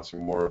be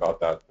announcing more about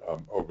that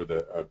over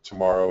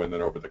tomorrow and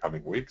then over the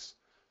coming weeks.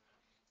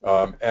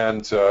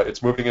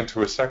 It's moving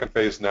into a second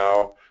phase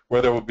now,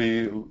 where they will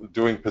be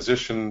doing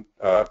positioning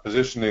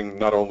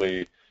not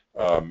only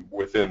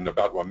within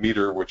about 1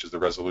 meter, which is the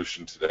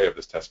resolution today of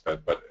this test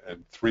bed, but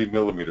in 3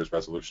 millimeters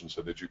resolution,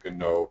 so that you can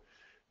know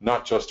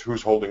not just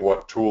who's holding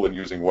what tool and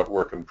using what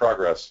work in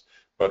progress,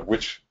 but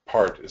which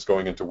part is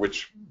going into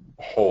which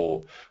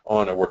hole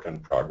on a work in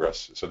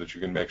progress, so that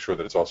you can make sure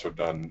that it's also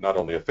done not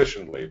only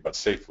efficiently but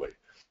safely.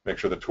 Make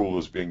sure the tool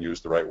is being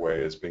used the right way,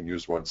 is being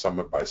used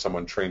by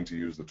someone trained to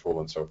use the tool,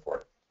 and so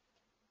forth.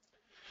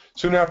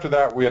 Soon after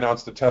that, we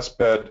announced the test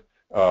bed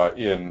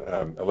in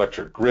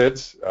electric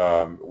grids.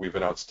 We've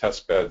announced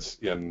test beds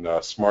in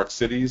smart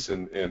cities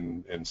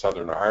in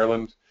Southern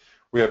Ireland.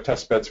 We have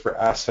test beds for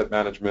asset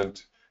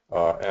management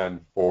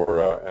and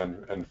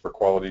for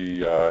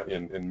quality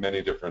in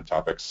many different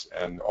topics.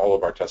 And all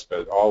of our test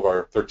beds, all of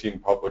our 13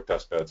 public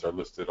test beds are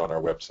listed on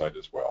our website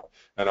as well.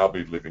 And I'll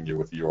be leaving you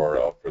with the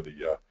URL for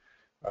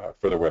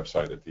the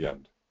website at the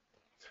end.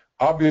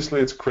 Obviously,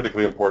 it's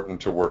critically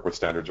important to work with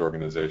standards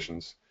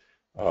organizations.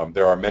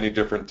 There are many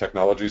different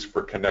technologies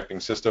for connecting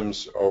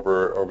systems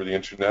over the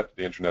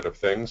Internet of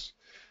Things.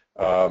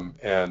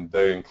 And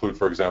they include,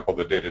 for example,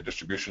 the data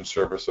distribution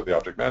service of the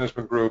Object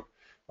Management Group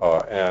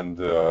and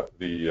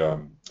the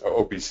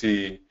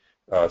OPC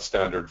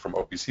standard from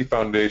OPC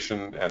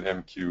Foundation and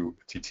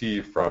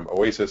MQTT from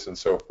OASIS and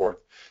so forth.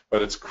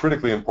 But it's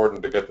critically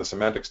important to get the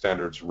semantic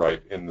standards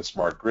right in the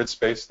smart grid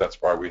space. That's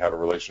why we have a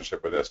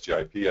relationship with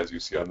SGIP, as you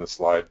see on this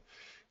slide.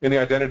 In the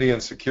identity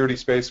and security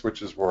space,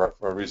 which is a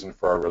reason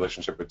for our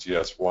relationship with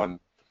GS1,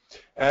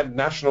 and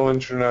national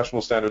and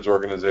international standards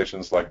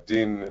organizations like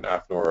DIN and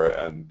AFNOR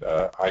and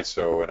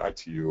ISO and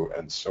ITU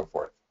and so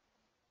forth.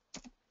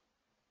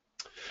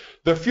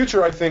 The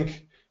future, I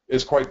think,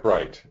 is quite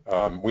bright.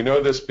 We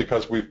know this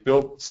because we've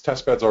built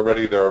test beds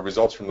already. There are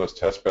results from those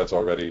test beds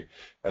already,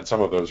 and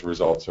some of those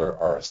results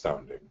are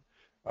astounding.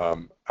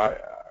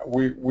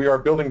 We are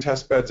building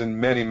test beds in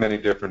many, many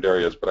different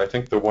areas, but I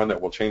think the one that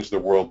will change the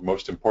world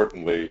most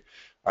importantly,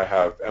 I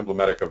have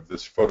emblematic of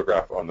this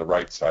photograph on the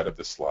right side of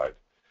this slide.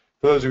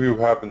 For those of you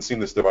who haven't seen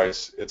this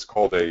device, it's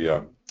called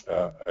a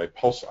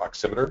pulse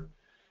oximeter.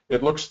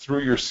 It looks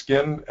through your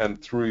skin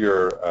and through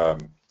your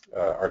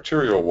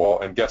arterial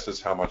wall and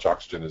guesses how much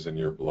oxygen is in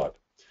your blood.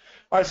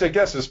 I say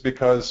guesses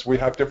because we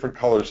have different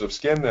colors of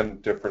skin and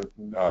different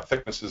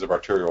thicknesses of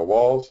arterial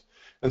walls,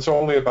 and so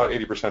only about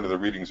 80% of the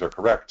readings are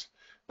correct.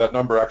 That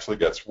number actually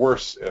gets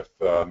worse if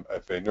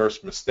a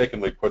nurse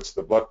mistakenly puts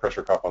the blood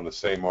pressure cuff on the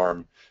same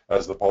arm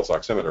as the pulse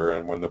oximeter,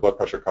 and when the blood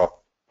pressure cuff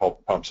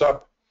pumps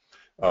up,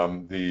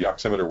 the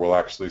oximeter will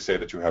actually say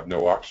that you have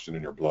no oxygen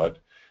in your blood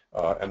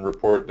and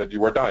report that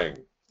you are dying.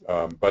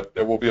 But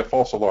there will be a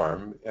false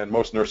alarm, and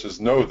most nurses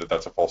know that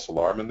that's a false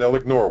alarm, and they'll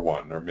ignore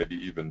one or maybe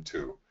even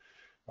two.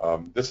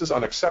 This is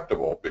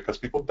unacceptable because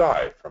people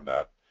die from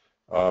that.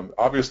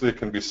 Obviously, it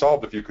can be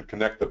solved if you could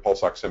connect the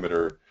pulse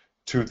oximeter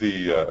to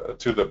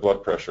the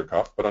blood pressure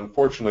cuff, but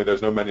unfortunately,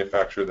 there's no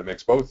manufacturer that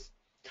makes both.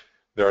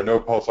 There are no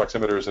pulse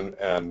oximeters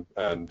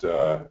and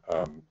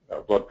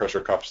blood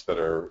pressure cuffs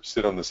that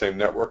sit on the same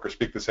network or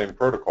speak the same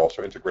protocol,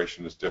 so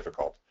integration is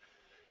difficult.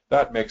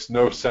 That makes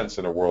no sense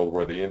in a world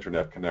where the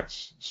Internet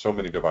connects so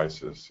many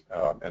devices,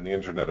 and the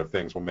Internet of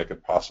Things will make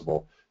it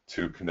possible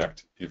to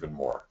connect even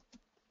more.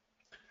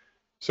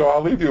 So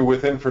I'll leave you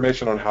with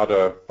information on how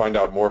to find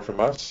out more from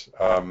us.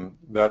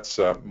 That's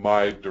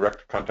my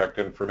direct contact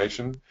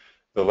information.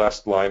 The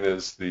last line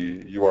is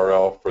the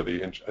URL for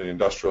the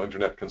Industrial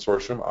Internet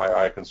Consortium,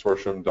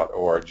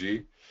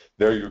 iiconsortium.org.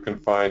 There you can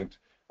find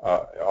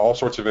all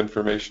sorts of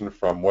information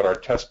from what our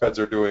test beds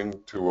are doing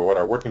to what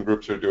our working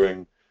groups are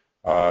doing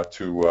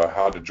to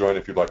how to join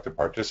if you'd like to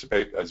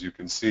participate. As you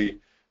can see,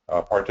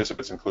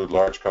 participants include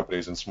large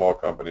companies and small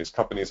companies,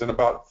 companies in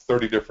about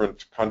 30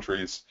 different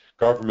countries,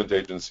 government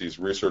agencies,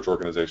 research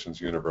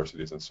organizations,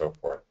 universities, and so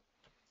forth.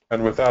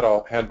 And with that,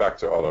 I'll hand back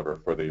to Oliver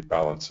for the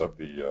balance of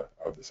the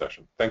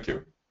session. Thank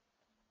you.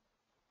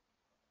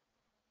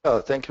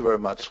 Thank you very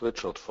much,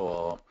 Richard,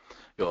 for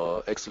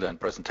your excellent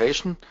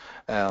presentation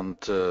and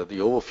the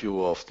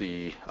overview of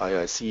the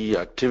IIC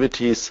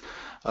activities.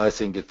 I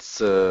think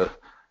it's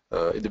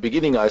in the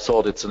beginning, I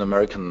thought it's an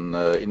American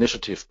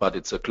initiative, but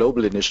it's a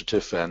global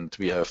initiative, and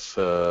we have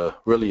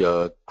really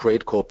a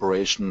great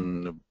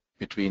cooperation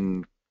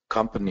between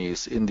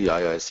companies in the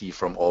IIC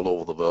from all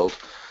over the world.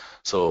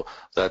 So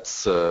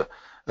that's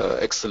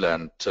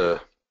excellent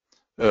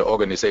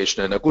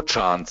organization and a good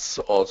chance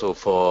also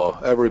for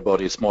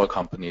everybody, small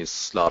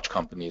companies, large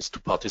companies, to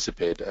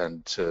participate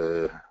and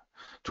to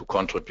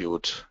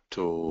contribute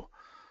to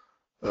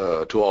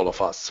all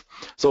of us.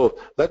 So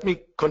let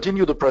me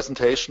continue the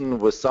presentation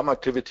with some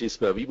activities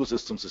where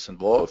WIBU-SYSTEMS is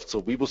involved.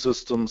 So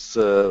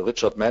WIBU-SYSTEMS,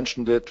 Richard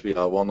mentioned it, we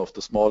are one of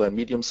the small and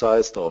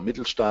medium-sized or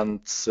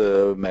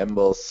Mittelstand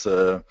members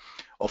of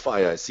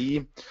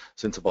IIC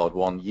since about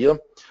 1 year.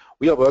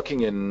 We are working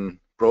in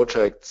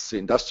projects,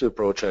 industrial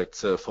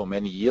projects for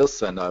many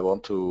years, and I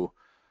want to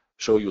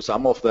show you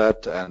some of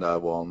that, and I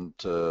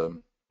want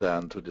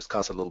then to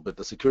discuss a little bit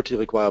the security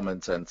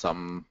requirements and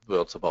some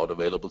words about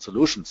available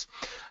solutions.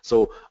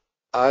 So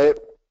I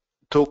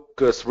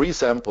took 3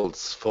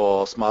 samples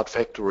for smart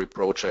factory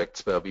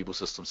projects where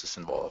WIBU-SYSTEMS is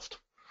involved.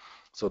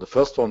 So the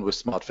first one was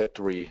Smart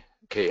Factory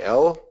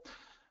KL,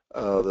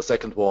 the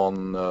second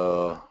one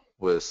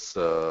with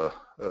the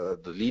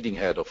leading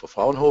head of a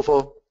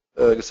Fraunhofer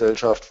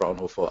Gesellschaft,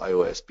 Fraunhofer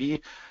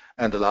IOSB,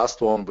 and the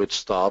last one which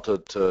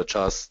started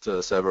just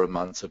several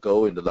months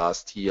ago in the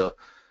last year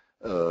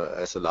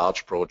as a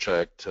large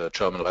project,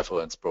 German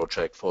reference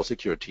project for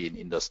security in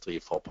Industry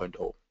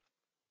 4.0.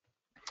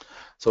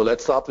 So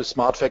let's start with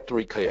Smart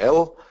Factory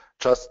KL.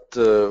 Just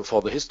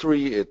for the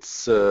history,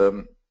 it's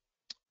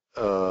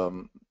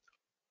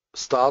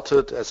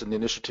started as an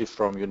initiative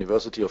from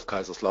University of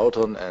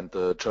Kaiserslautern and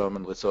the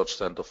German Research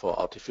Center for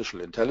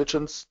Artificial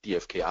Intelligence,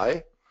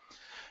 DFKI.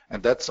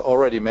 And that's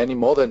already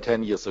more than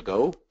 10 years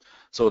ago.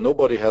 So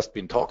nobody has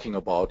been talking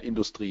about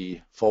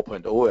Industry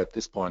 4.0 at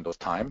this point of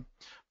time.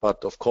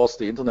 But of course,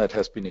 the internet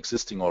has been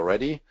existing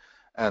already.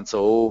 And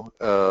so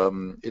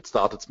it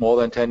started more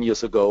than 10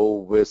 years ago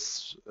with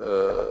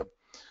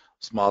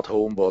Smart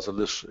Home was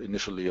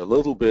initially a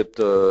little bit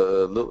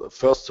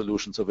first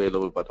solutions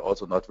available, but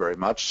also not very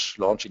much,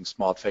 launching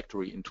Smart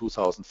Factory in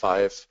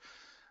 2005.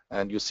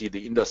 And you see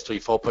the Industry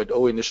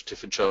 4.0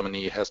 initiative in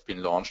Germany has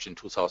been launched in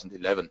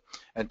 2011.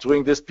 And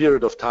during this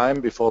period of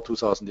time, before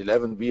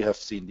 2011, we have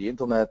seen the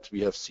internet,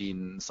 we have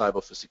seen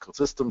cyber-physical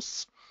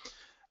systems,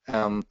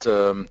 and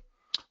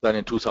then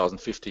in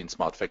 2015,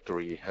 Smart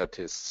Factory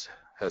has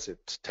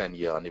its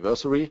 10-year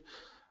anniversary.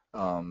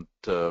 And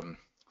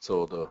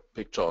so the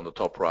picture on the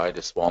top right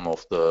is one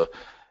of the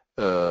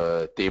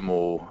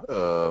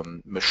demo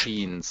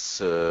machines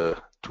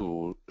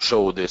to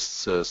show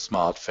this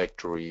Smart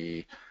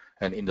Factory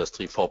and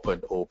Industry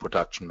 4.0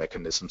 production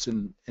mechanisms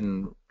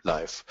in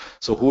life.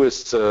 So who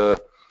is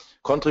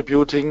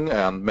contributing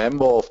and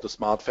member of the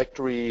Smart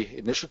Factory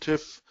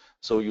initiative?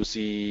 So you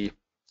see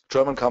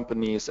German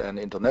companies and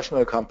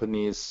international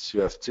companies.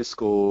 You have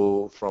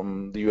Cisco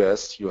from the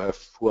US, you have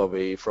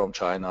Huawei from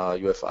China,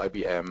 you have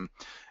IBM,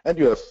 and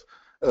you have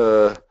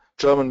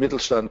German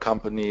Mittelstand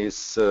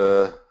companies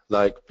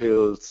like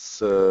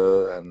Pils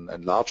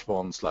and large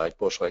ones like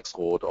Bosch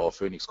Rexroth or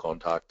Phoenix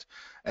Contact,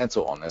 and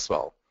so on as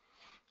well.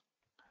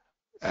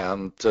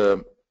 And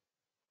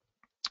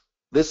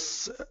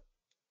this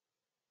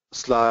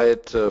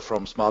slide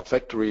from Smart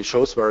Factory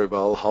shows very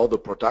well how the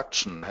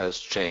production has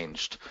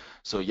changed.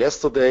 So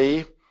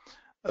yesterday,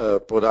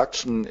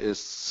 production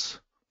is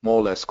more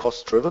or less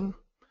cost-driven.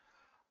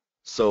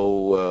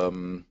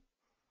 So,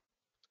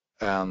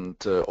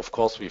 of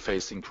course, we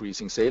face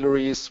increasing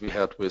salaries. We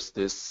had with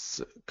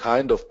this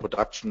kind of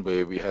production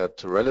where we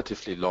had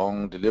relatively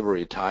long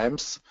delivery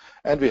times,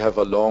 and we have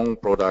a long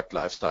product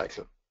life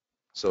cycle.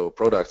 So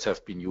products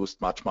have been used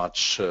much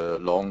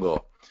longer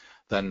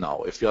than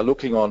now. If you are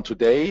looking on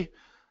today,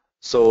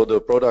 so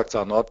the products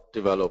are not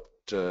developed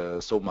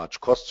so much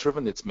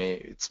cost-driven.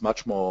 It's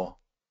much more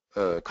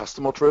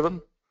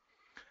customer-driven,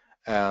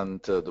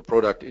 and the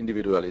product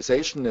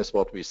individualization is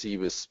what we see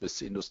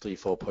with Industry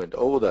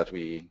 4.0, that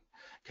we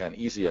can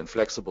easy and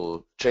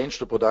flexible change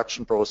the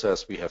production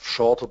process. We have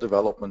shorter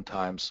development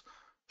times,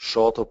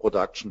 shorter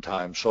production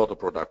time, shorter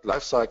product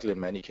life cycle in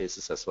many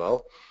cases as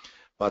well.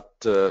 But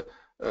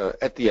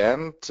at the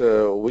end,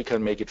 we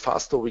can make it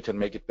faster, we can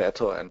make it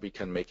better, and we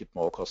can make it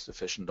more cost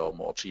efficient or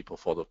more cheaper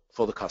for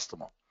the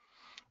customer.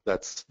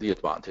 That's the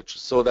advantage.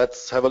 So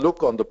let's have a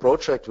look on the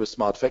project with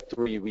Smart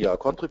Factory we are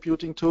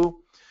contributing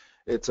to.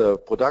 It's a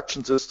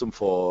production system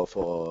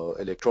for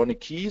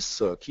electronic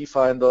keys, a key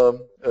finder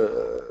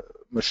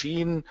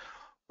machine,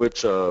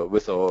 which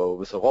with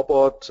a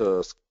robot,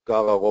 a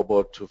SCARA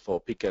robot for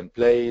pick and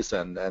place,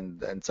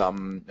 and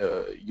some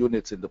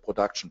units in the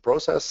production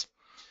process.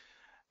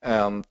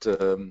 And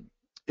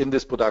in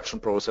this production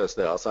process,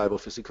 there are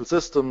cyber-physical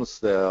systems,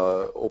 there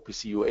are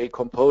OPC UA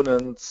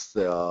components,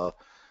 there are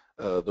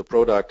the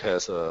product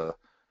has a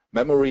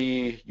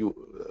memory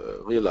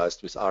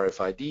realized with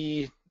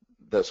RFID,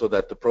 so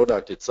that the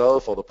product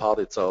itself or the part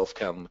itself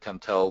can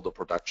tell the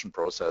production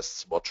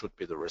process what should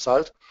be the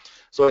result.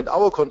 So in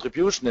our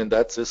contribution in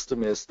that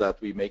system is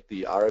that we make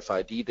the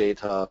RFID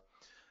data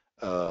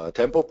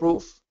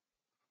tamper-proof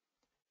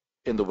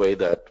in the way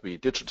that we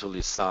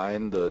digitally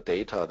sign the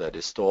data that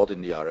is stored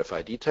in the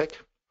RFID tag.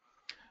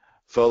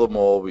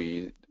 Furthermore,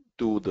 we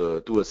do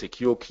a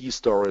secure key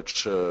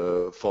storage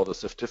for the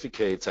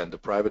certificates and the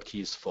private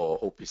keys for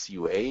OPC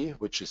UA,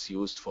 which is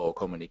used for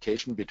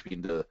communication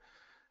between the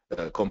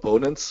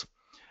components.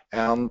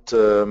 And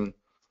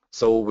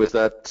so with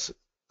that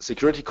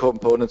security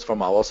components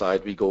from our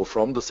side, we go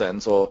from the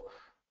sensor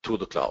to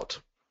the cloud.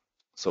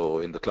 So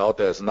in the cloud,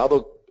 there's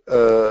another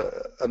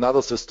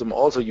system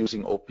also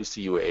using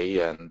OPC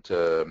UA, and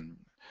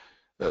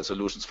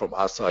solutions from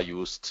us are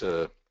used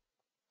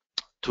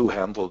to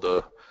handle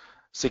the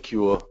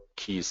secure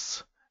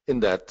keys in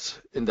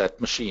that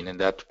machine, in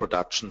that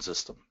production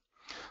system.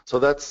 So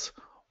that's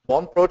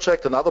one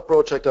project. Another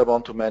project I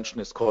want to mention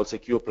is called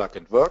Secure Plug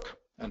and Work.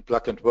 And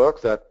Plug and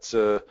Work, that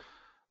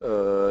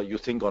you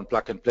think on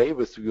plug and play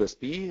with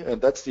USB,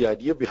 and that's the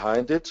idea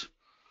behind it.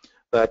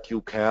 that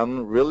you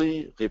can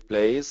really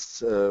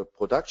replace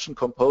production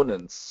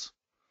components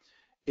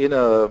in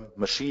a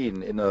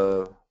machine, in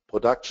a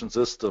production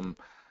system,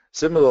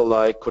 similar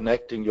like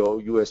connecting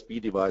your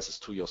USB devices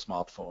to your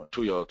smartphone,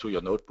 to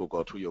your notebook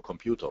or to your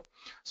computer,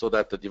 so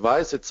that the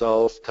device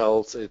itself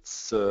tells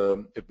its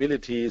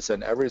abilities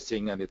and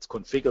everything, and it's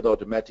configured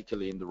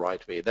automatically in the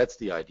right way. That's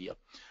the idea.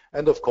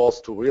 And of course,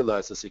 to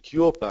realize a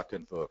secure plug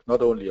and work,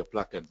 not only a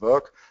plug and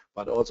work,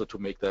 but also to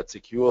make that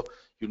secure,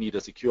 you need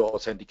a secure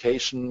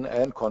authentication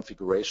and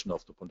configuration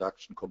of the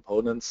production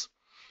components.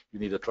 You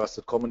need a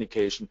trusted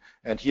communication,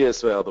 and here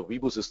is where the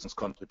WIBU-SYSTEMS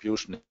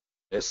contribution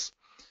is.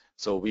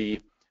 So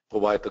we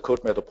provide the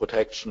code matter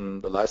protection,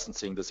 the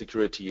licensing, the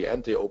security,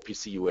 and the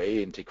OPC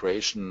UA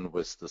integration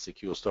with the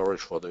secure storage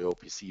for the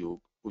OPC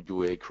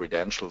UA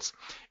credentials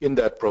in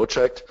that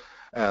project.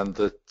 And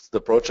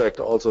the project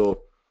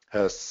also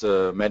has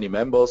many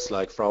members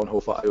like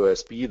Fraunhofer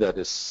IOSB that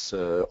is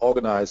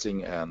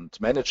organizing and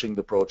managing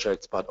the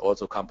projects, but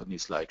also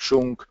companies like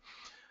Schunk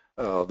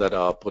that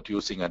are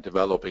producing and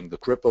developing the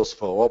grippers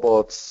for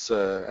robots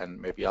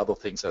and maybe other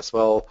things as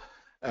well.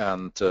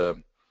 And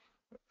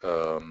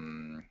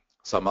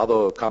some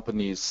other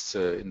companies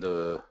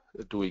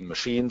doing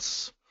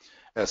machines,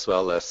 as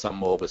well as some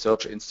more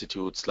research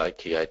institutes like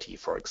KIT,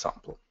 for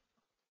example,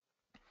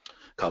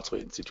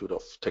 Karlsruhe Institute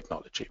of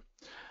Technology.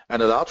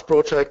 And a large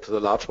project, the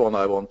large one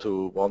I want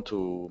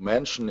to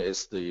mention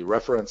is the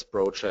reference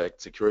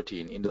project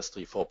Security in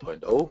Industry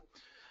 4.0,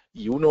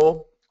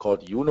 UNO,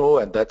 called UNO,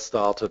 and that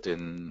started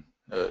in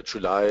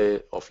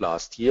July of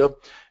last year,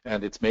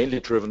 and it's mainly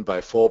driven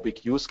by 4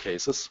 big use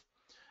cases.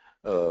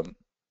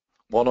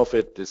 One of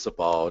it is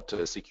about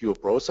secure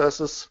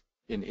processes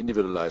in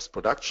individualized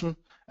production,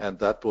 and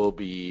that will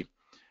be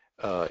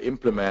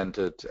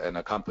implemented in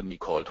a company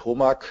called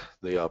HOMAG.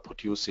 They are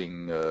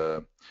producing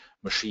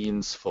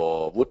machines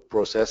for wood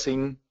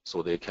processing,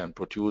 so they can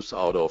produce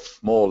out of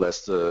more or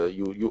less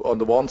you on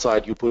the one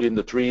side you put in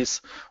the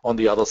trees, on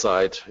the other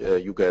side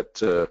you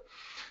get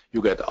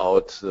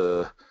out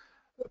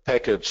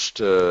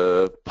packaged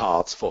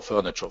parts for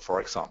furniture,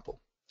 for example.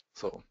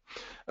 So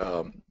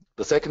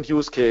the second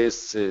use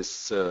case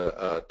is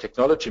a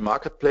technology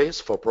marketplace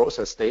for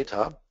process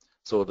data.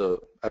 So the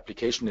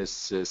application is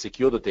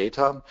secure the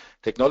data.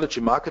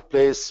 Technology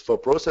marketplace for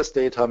process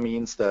data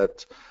means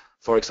that,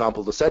 for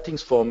example, the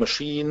settings for a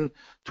machine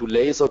to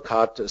laser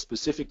cut a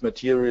specific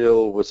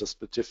material with a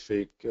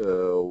specific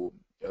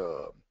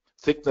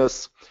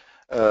thickness,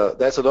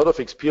 there's a lot of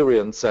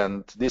experience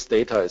and this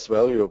data is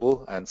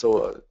valuable. And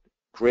so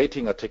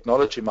creating a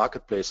technology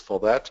marketplace for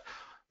that,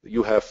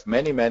 you have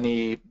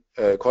many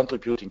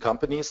contributing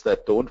companies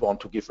that don't want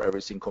to give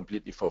everything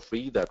completely for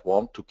free, that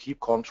want to keep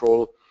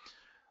control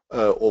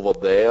over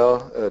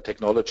their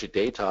technology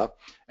data,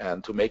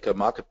 and to make a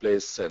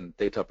marketplace and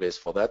database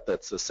for that.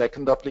 That's the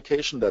second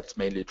application that's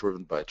mainly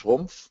driven by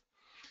Trumpf.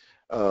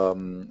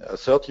 A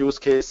third use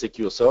case,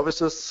 secure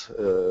services,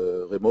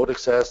 remote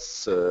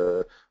access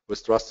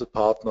with trusted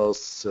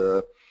partners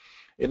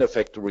in a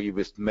factory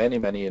with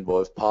many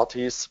involved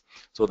parties.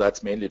 So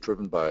that's mainly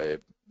driven by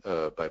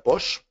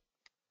Bosch.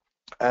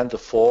 And the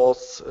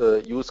fourth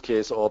use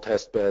case or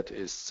testbed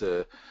is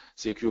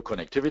secure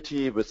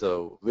connectivity with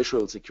a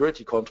visual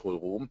security control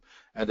room,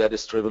 and that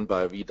is driven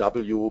by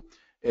VW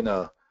in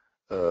a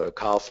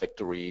car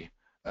factory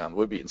and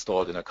will be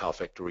installed in a car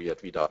factory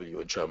at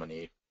VW in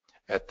Germany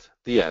at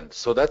the end.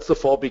 So that's the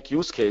 4 big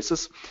use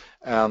cases,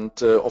 and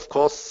of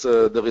course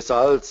the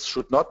results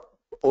should not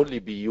only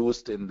be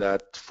used in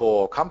that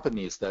for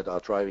companies that are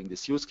driving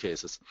these use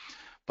cases,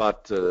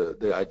 but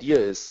the idea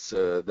is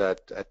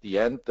that at the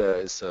end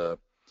there is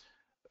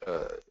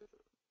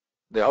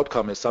the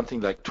outcome is something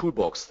like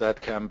toolbox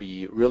that can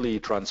be really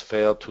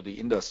transferred to the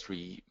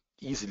industry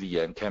easily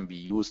and can be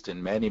used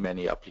in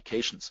many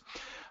applications.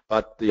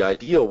 But the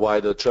idea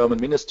why the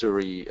German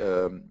ministry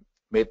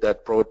made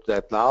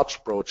that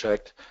large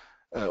project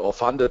or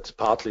funded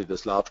partly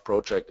this large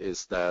project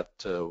is that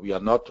we are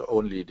not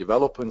only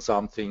developing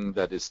something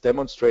that is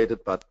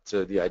demonstrated, but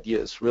the idea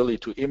is really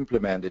to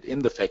implement it in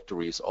the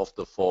factories of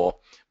the 4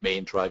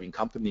 main driving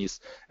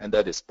companies, and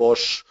that is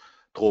Bosch,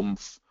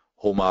 Trumpf,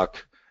 HOMAG,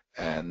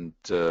 and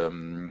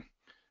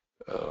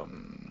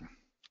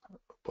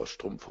Bosch,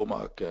 Trumpf,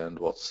 HOMAG, and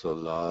what's the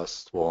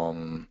last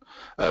one?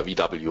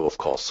 VW, of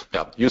course.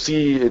 Yeah, you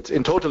see, it's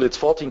in total it's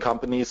 14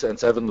 companies and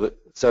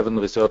seven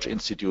research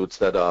institutes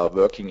that are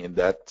working in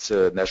that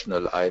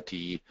national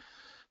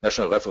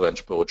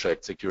reference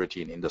project,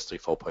 Security in Industry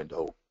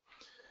 4.0.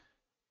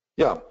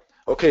 Yeah,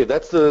 okay,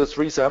 that's the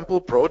 3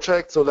 sample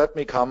projects. So let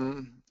me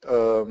come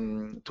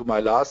to my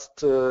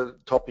last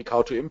topic,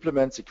 how to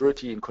implement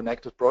security in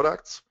connected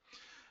products.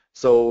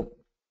 So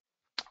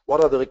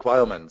what are the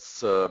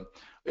requirements?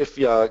 If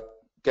we are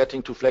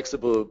getting to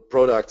flexible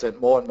products and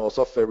more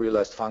software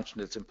realized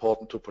function, it's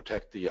important to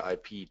protect the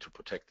IP, to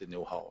protect the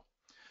know-how.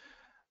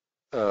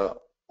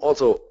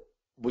 Also,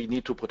 we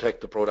need to protect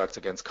the products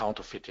against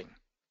counterfeiting.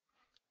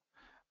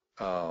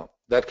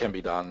 That can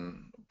be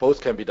done both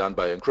can be done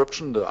by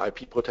encryption, the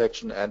IP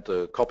protection and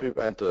the copy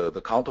and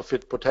the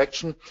counterfeit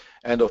protection.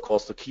 And of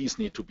course, the keys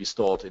need to be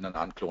stored in an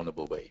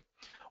unclonable way.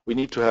 We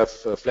need to have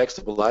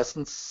flexible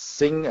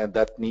licensing, and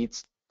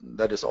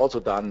that is also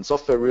done.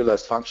 Software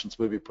realized functions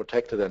will be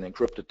protected and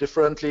encrypted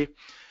differently.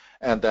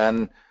 And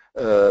then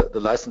the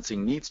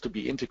licensing needs to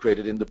be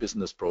integrated in the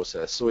business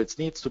process. So it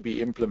needs to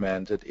be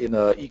implemented in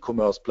an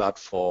e-commerce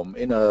platform,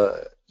 in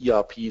a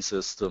ERP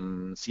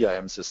system,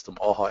 CRM system,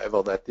 or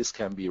however that this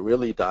can be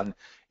really done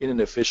in an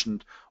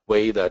efficient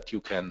way that you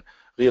can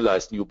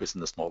realize new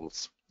business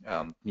models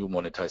and new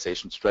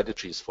monetization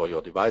strategies for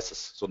your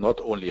devices. So not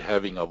only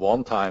having a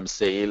one-time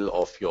sale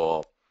of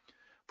your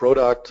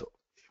product,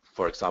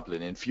 for example,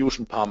 an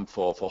infusion pump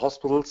for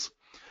hospitals,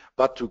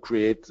 but to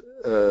create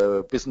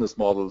business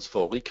models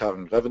for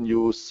recurring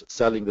revenues,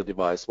 selling the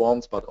device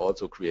once, but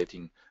also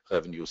creating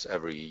revenues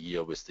every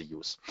year with the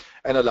use.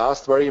 And a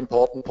last very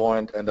important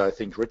point, and I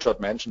think Richard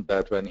mentioned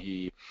that when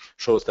he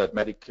shows that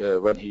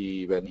when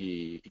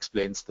he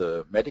explains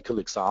the medical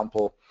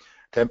example,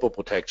 tempo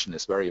protection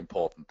is very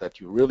important, that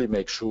you really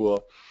make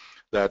sure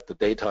that the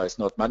data is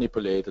not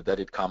manipulated, that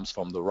it comes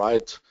from the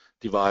right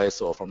device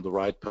or from the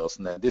right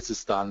person, and this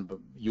is done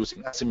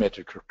using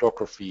asymmetric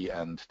cryptography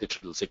and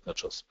digital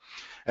signatures.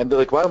 And the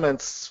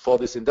requirements for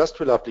this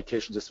industrial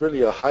applications is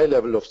really a high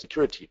level of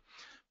security,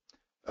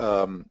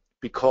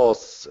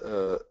 because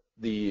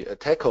the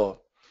attacker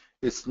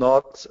is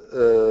not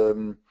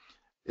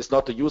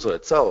the user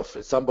itself.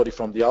 It's somebody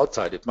from the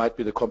outside. It might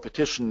be the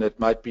competition, it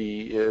might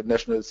be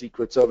national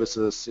secret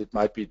services, it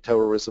might be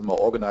terrorism or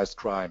organized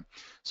crime.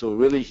 So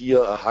really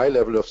here a high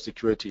level of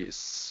security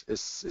is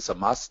a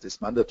must,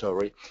 is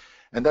mandatory,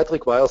 and that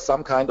requires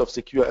some kind of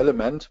secure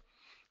element,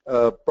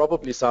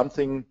 probably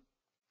something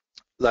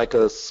like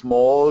a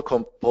small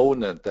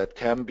component that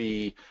can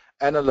be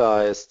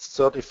analyzed,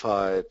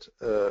 certified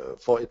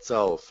for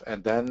itself,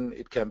 and then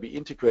it can be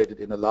integrated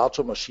in a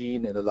larger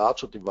machine, in a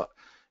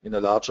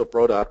larger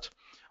product,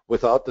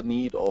 without the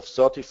need of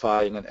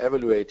certifying and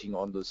evaluating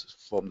on this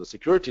from the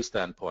security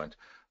standpoint,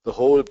 the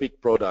whole big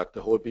product,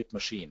 the whole big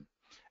machine.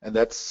 And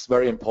that's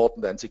very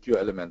important, and secure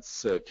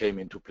elements came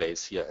into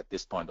place here at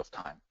this point of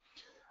time.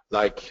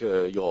 Like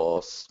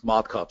your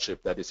smart card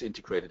chip that is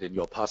integrated in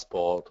your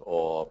passport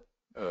or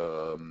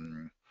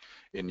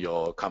in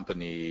your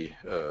company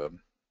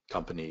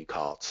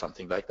card,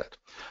 something like that.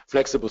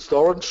 Flexible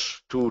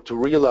storage to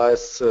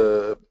realize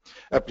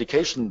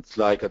applications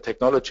like a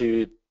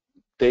technology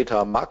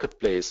data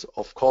marketplace,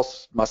 of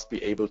course, must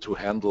be able to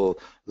handle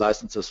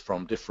licenses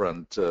from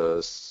different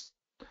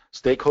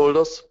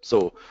stakeholders,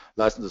 so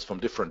licenses from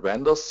different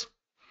vendors.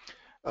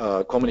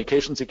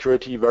 Communication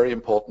security, very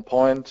important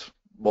point.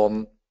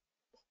 One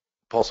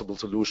possible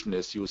solution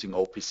is using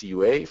OPC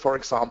UA, for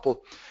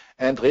example.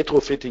 And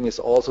retrofitting is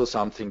also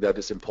something that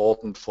is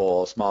important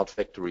for smart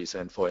factories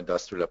and for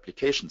industrial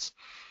applications,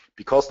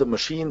 because the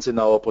machines in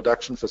our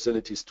production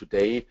facilities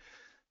today,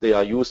 they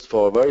are used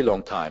for a very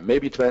long time,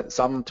 maybe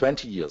some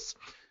 20 years.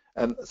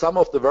 And some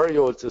of the very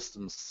old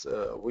systems,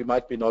 we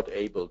might be not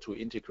able to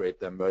integrate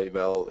them very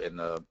well in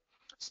a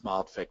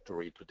smart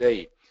factory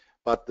today.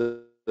 But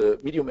the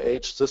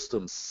medium-aged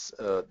systems,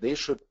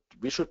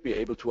 we should be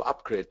able to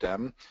upgrade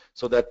them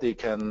so that they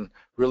can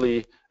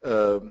really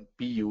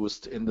be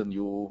used in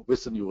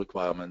with the new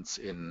requirements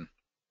in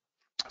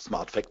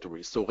smart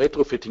factories. So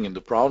retrofitting in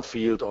the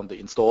brownfield on the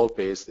installed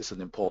base is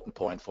an important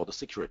point for the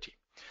security.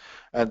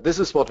 And this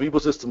is what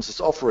WIBU-SYSTEMS is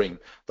offering.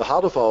 The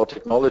heart of our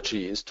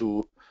technology is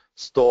to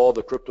store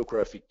the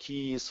cryptographic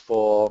keys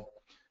for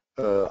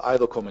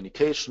either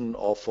communication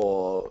or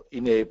for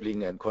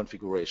enabling and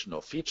configuration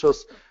of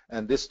features.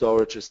 And this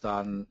storage is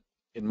done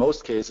in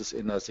most cases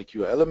in a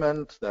secure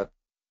element, that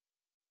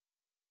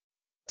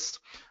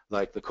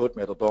like the code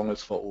meter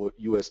dongles for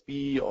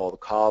USB or the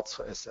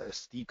cards,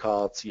 SD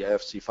card, CF,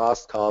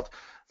 CFast card,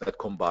 that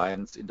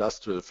combines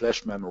industrial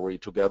flash memory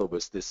together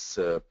with this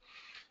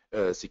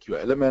secure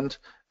element.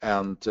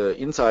 And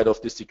inside of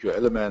this secure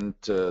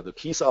element, the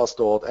keys are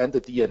stored, and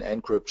the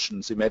DNA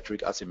encryption,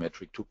 symmetric,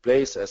 asymmetric, took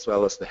place, as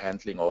well as the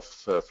handling of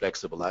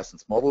flexible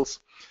license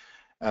models.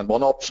 And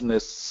one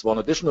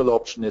additional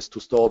option is to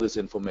store this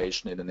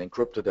information in an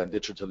encrypted and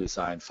digitally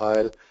signed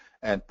file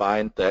and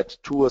bind that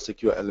to a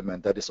secure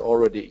element that is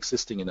already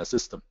existing in a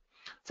system.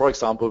 For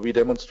example, we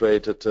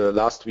demonstrated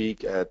last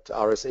week at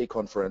RSA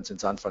conference in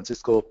San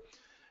Francisco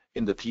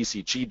in the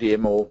TCG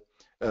demo.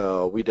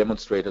 We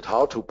demonstrated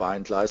how to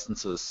bind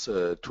licenses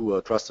to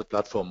a trusted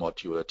platform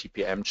module, a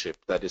TPM chip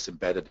that is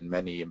embedded in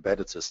many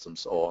embedded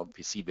systems or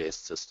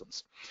PC-based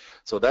systems.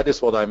 So that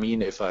is what I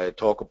mean if I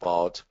talk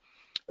about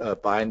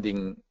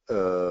binding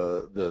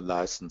the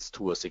license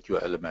to a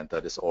secure element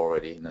that is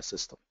already in a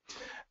system.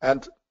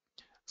 And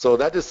so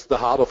that is the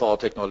heart of our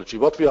technology.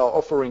 What we are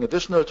offering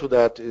additional to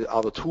that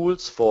are the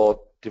tools for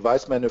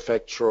device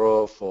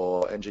manufacturer,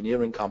 for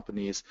engineering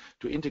companies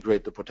to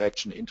integrate the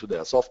protection into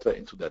their software,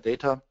 into their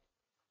data.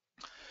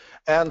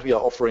 And we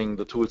are offering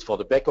the tools for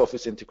the back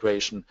office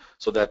integration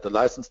so that the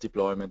license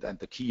deployment and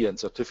the key and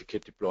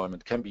certificate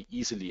deployment can be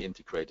easily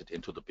integrated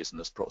into the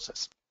business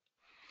process.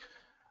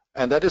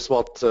 And that is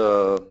what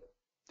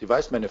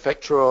device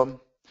manufacturer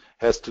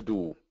has to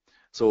do.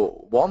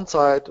 So one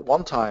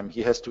time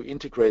he has to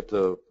integrate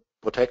the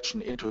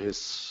protection into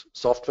his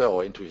software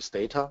or into his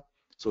data.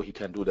 So he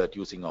can do that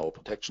using our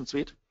protection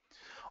suite.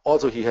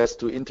 Also, he has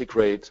to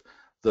integrate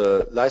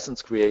the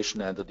license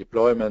creation and the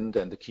deployment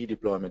and the key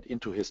deployment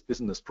into his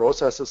business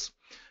processes.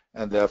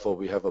 And therefore,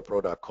 we have a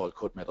product called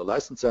CodeMatter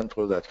License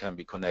Central that can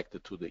be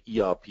connected to the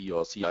ERP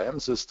or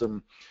CRM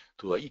system,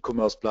 to an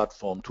e-commerce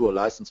platform, to a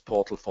license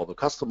portal for the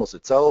customers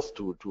itself,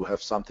 to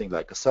have something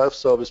like a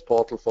self-service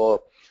portal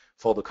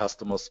for the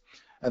customers.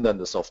 And then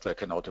the software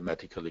can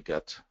automatically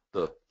get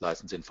the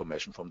license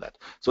information from that.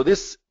 So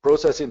this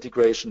process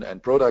integration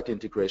and product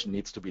integration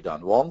needs to be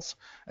done once.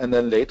 And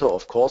then later,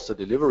 of course, the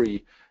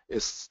delivery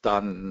is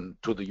done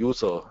to the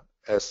user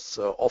as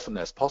often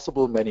as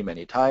possible,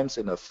 many times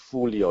in a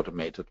fully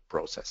automated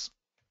process.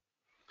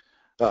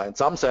 And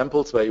some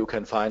samples where you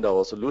can find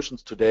our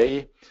solutions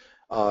today,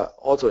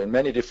 also in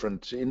many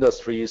different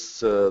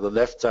industries. The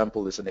left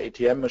sample is an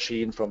ATM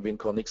machine from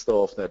Wincor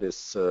Nixdorf that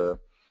is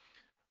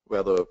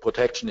where the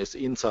protection is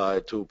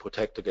inside to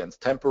protect against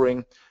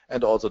tampering,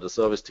 and also the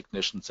service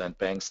technicians and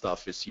bank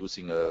staff is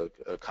using a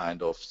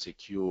kind of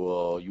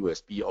secure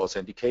USB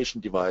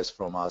authentication device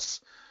from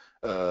us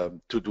to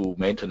do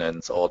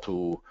maintenance or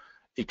to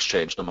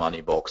exchange the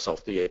money box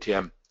of the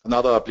ATM.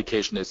 Another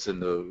application is in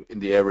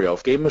the area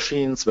of game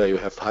machines where you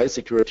have high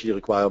security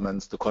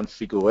requirements, the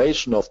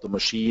configuration of the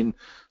machine,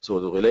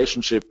 so the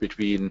relationship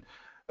between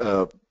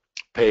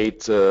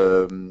paid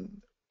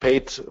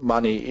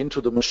money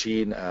into the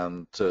machine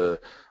and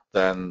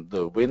then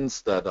the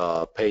wins that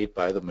are paid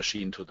by the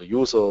machine to the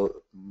user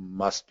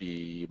must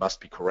be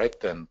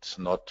correct and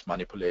not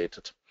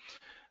manipulated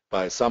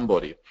by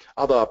somebody.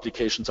 Other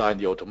applications are in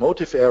the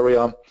automotive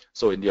area.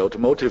 So in the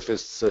automotive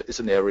is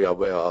an area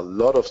where a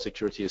lot of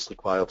security is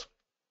required.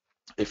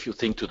 If you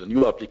think to the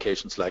new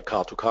applications like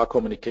car-to-car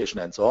communication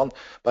and so on,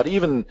 but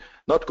even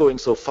not going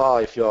so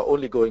far, if you are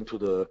only going to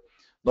the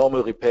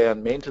normal repair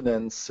and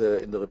maintenance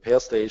in the repair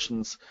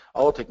stations,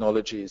 our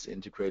technology is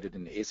integrated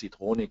in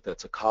AC-Tronic.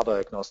 That's a car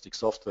diagnostic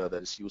software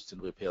that is used in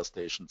repair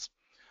stations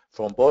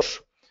from Bosch.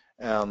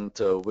 And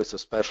with a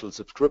special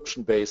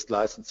subscription-based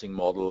licensing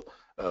model,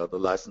 the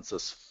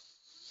licenses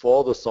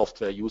for the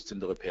software used in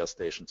the repair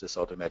stations is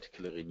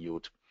automatically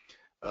renewed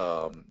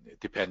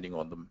depending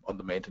on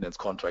the maintenance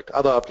contract.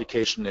 Other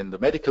application in the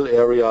medical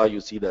area,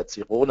 you see that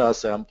Sirona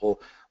sample.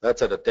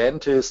 That's at a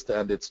dentist,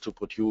 and it's to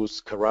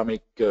produce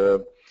ceramic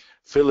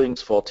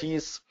fillings for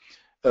teeth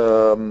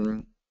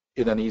in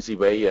an easy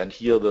way. And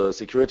here the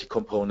security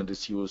component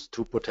is used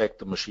to protect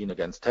the machine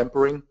against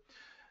tampering,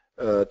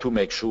 to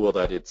make sure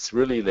that it's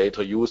really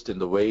later used in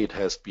the way it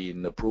has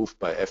been approved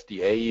by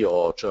FDA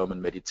or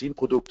German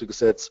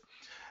Medizinproduktegesetz,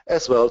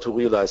 as well to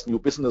realize new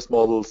business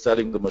models,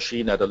 selling the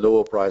machine at a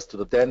lower price to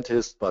the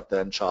dentist, but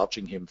then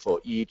charging him for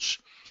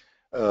each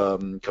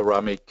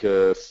ceramic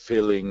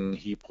filling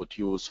he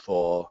produced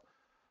for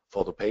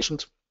the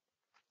patient.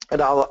 And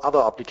our other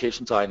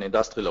applications are in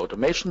industrial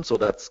automation, so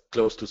that's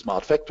close to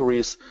smart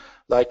factories,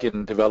 like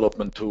in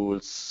development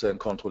tools and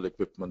control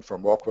equipment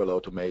from Rockwell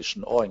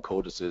Automation or in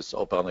Codesys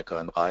or Bernecker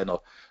and Reiner,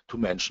 to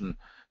mention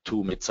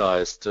two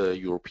mid-sized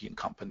European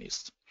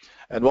companies.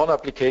 And one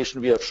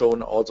application we have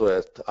shown also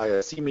at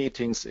IRC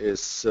meetings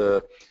is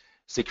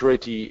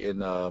security in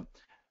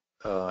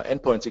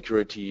endpoint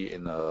security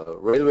in a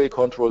railway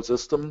control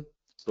system,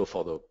 so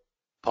for the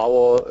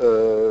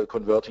power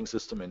converting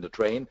system in the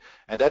train,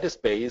 and that is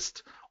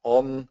based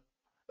on,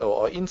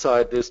 or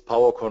inside this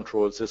power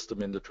control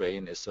system in the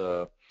train is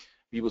a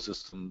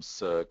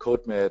WIBU-SYSTEMS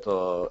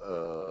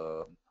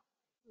CodeMatter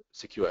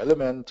secure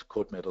element,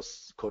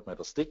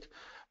 CodeMatter stick,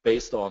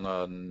 based on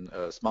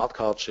a smart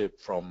card chip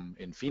from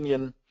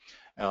Infineon.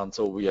 And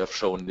so we have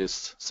shown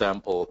this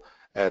sample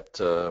at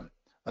an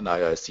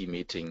IIC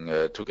meeting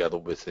together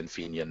with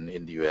Infineon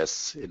in the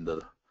US in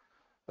the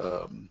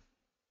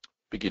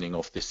beginning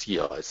of this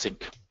year, I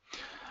think.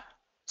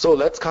 So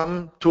let's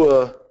come to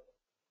a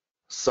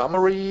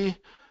summary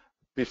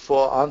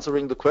before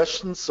answering the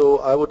questions. So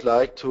I would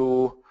like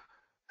to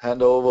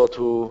hand over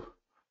to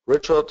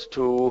Richard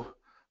to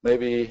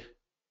maybe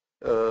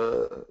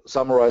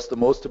summarize the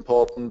most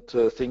important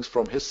things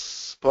from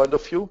his point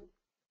of view.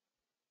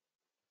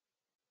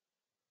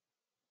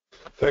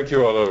 Thank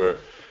you, Oliver.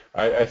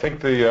 I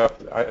think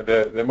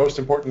the most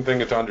important thing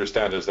to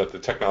understand is that the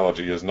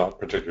technology is not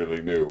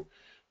particularly new.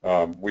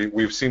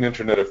 We've seen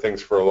Internet of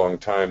Things for a long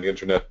time. The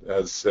Internet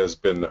has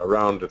been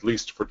around at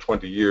least for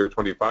 20 years,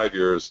 25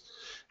 years,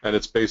 and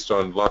it's based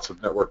on lots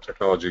of network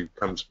technology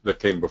that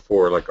came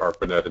before, like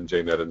ARPANET and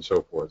JNET and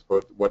so forth.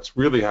 But what's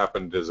really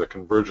happened is a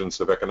convergence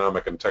of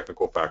economic and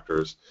technical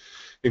factors,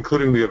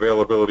 including the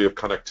availability of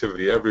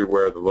connectivity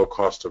everywhere, the low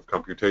cost of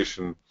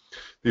computation,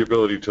 the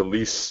ability to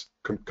lease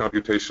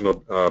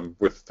computational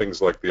with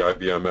things like the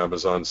IBM,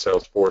 Amazon,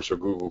 Salesforce, or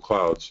Google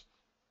Clouds.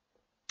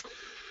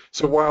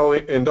 So while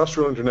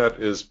industrial internet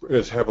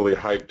is heavily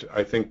hyped,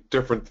 I think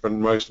different from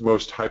most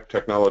hyped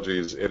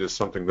technologies, it is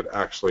something that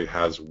actually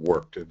has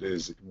worked. It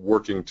is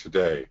working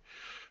today.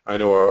 I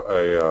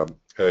know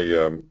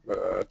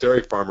a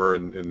dairy farmer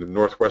in the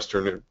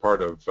northwestern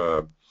part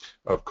of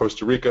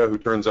Costa Rica who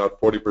turns out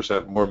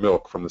 40% more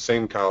milk from the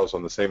same cows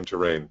on the same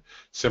terrain,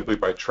 simply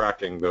by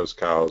tracking those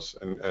cows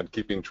and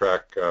keeping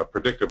track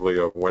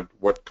predictably of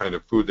what kind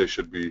of food they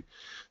should be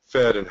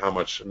fed and how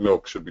much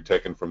milk should be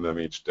taken from them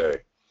each day.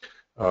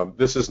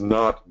 This is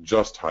not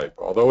just hype.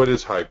 Although it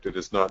is hyped, it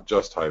is not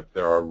just hype.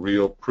 There are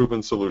real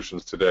proven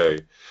solutions today,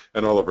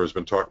 and Oliver has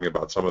been talking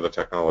about some of the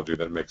technology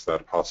that makes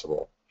that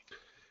possible.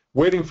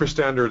 Waiting for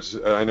standards,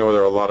 I know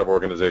there are a lot of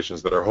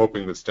organizations that are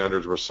hoping that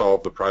standards will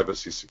solve the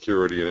privacy,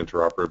 security, and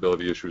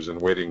interoperability issues and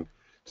waiting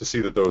to see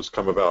that those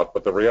come about.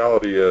 But the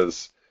reality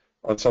is,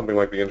 on something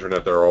like the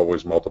internet, there are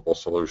always multiple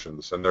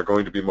solutions, and there are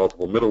going to be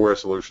multiple middleware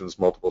solutions,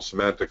 multiple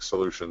semantic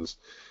solutions,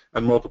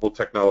 and multiple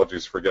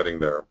technologies for getting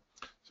there.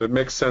 So it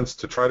makes sense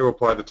to try to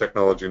apply the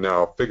technology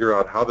now, figure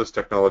out how this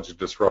technology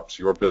disrupts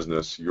your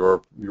business,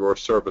 your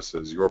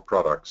services, your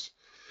products,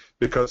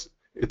 because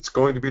it's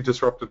going to be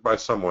disrupted by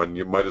someone.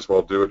 You might as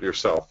well do it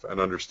yourself and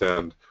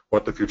understand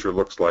what the future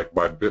looks like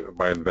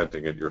by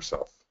inventing it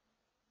yourself.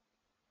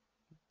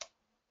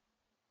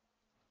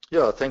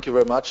 Yeah, thank you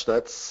very much.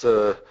 That's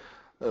a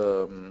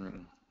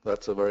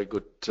very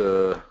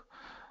good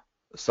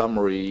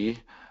summary.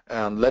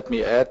 And let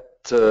me add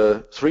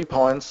 3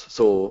 points.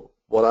 So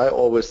what I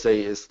always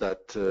say is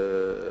that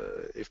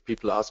if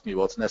people ask me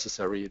what's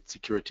necessary, it's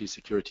security,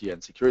 security,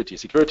 and security.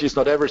 Security is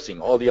not everything.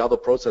 All the other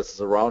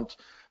processes around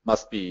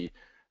must be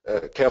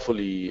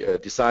carefully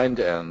designed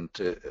and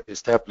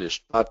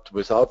established, but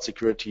without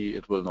security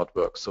it will not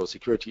work. So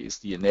security is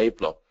the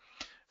enabler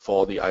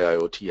for the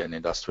IIoT and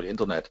industrial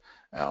internet,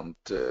 and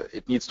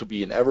it needs to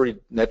be in every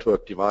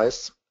network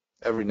device.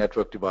 Every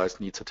network device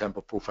needs a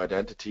tamper-proof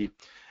identity,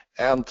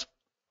 and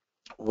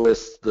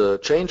with the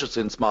changes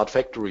in smart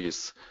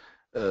factories,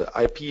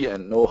 IP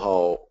and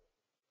know-how,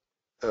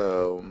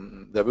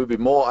 there will be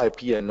more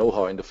IP and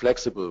know-how in the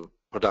flexible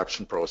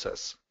production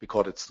process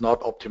because it's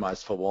not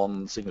optimized for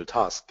one single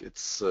task.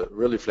 It's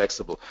really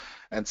flexible,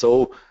 and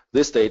so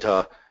this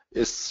data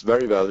is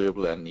very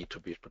valuable and need to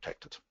be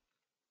protected.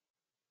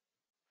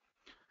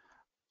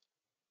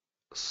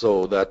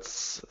 So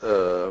that's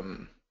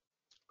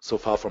so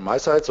far from my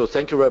side. So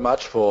thank you very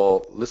much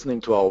for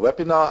listening to our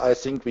webinar. I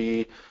think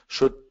we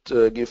should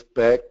give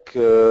back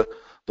the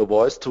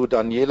voice to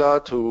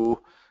Daniela to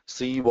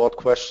see what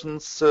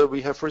questions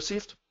we have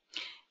received.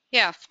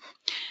 Yes.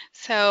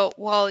 So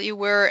while you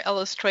were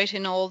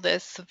illustrating all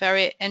these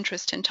very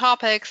interesting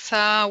topics,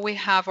 we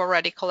have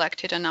already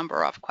collected a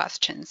number of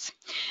questions.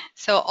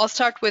 So I'll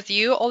start with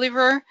you,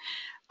 Oliver.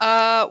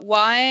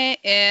 Why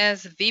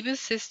is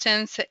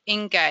WIBU-SYSTEMS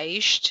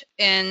engaged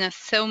in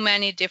so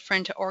many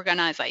different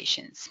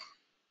organizations?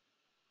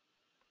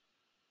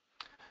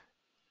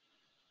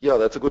 Yeah,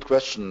 that's a good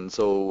question.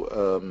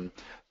 So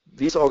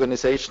these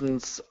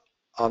organizations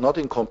are not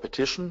in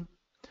competition.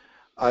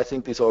 I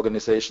think these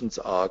organizations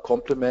are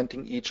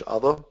complementing each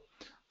other.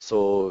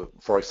 So,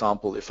 for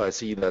example, if I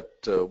see that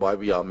why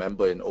we are a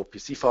member in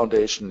OPC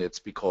Foundation, it's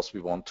because we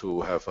want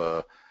to have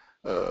a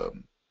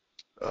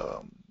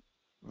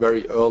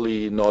very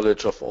early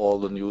knowledge of all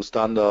the new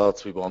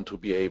standards. We want to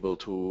be able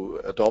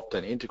to adopt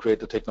and integrate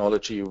the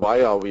technology.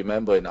 Why are we a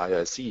member in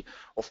IIC?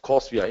 Of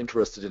course, we are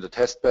interested in the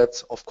test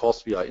beds. Of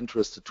course, we are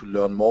interested to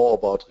learn more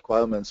about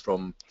requirements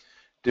from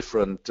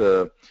different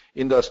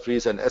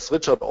industries. And as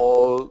Richard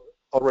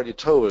already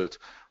told,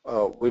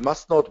 we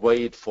must not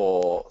wait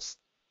for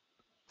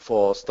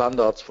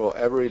standards for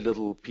every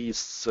little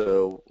piece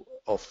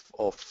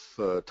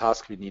of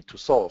task we need to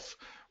solve.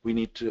 We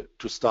need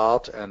to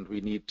start, and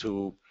we need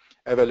to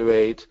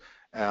evaluate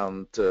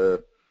and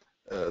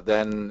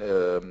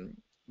then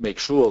make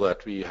sure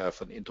that we have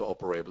an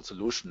interoperable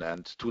solution.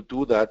 And to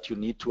do that, you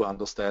need to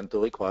understand the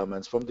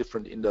requirements from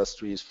different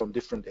industries, from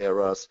different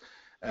eras,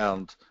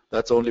 and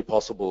that's only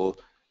possible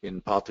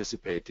in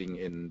participating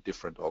in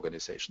different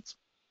organizations.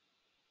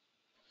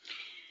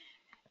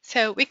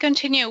 So we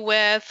continue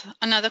with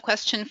another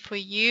question for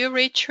you,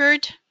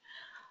 Richard.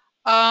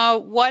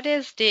 What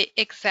is the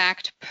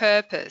exact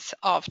purpose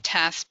of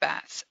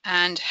testbeds,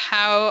 and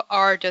how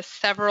are the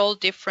several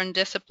different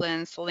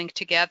disciplines linked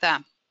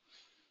together?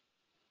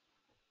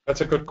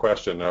 That's a good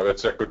question.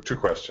 It's a good 2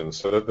 questions.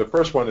 So the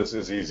first one is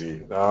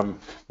easy.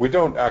 We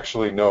don't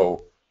actually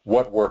know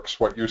what works,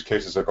 what use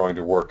cases are going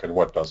to work, and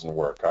what doesn't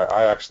work.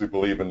 I actually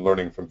believe in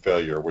learning from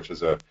failure, which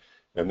is a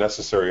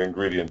necessary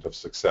ingredient of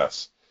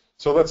success.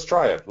 So let's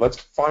try it. Let's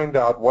find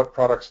out what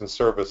products and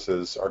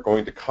services are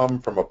going to come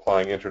from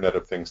applying Internet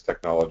of Things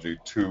technology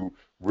to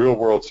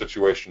real-world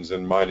situations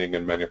in mining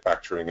and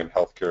manufacturing and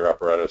healthcare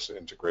apparatus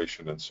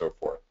integration and so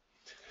forth.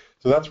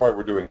 So that's why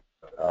we're doing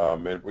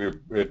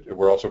it.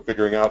 We're also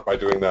figuring out by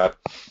doing that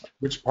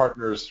which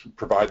partners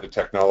provide the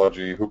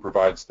technology, who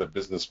provides the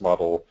business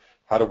model,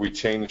 how do we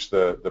change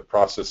the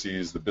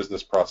processes, the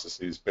business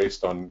processes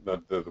based on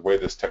the way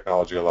this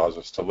technology allows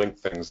us to link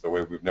things the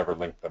way we've never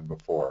linked them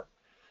before.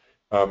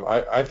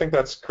 I think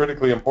that's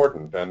critically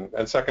important,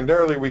 and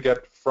secondarily we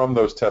get from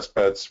those test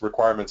beds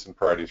requirements and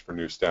priorities for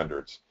new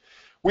standards.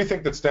 We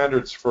think that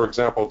standards, for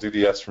example,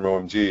 DDS from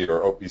OMG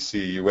or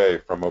OPC UA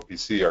from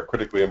OPC are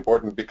critically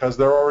important because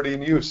they're already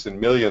in use in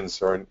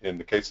millions, or in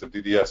the case of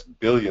DDS,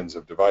 billions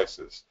of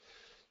devices.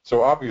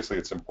 So obviously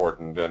it's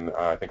important, and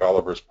I think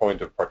Oliver's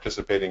point of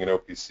participating in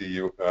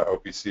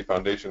OPC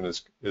Foundation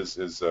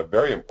is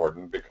very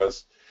important,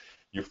 because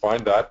you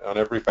find that on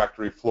every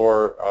factory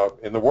floor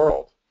in the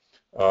world.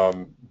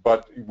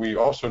 But we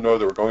also know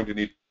that we're going to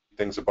need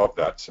things above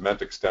that,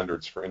 semantic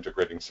standards for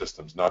integrating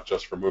systems, not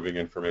just for moving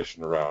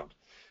information around.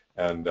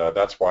 And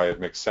that's why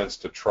it makes sense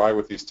to try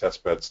with these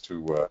test beds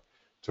to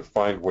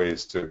find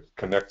ways to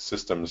connect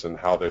systems and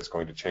how that's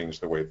going to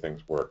change the way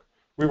things work.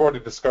 We've already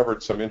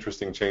discovered some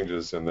interesting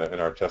changes in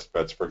our test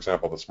beds. For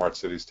example, the Smart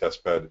Cities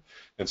test bed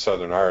in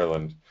Southern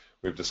Ireland.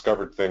 We've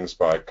discovered things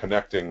by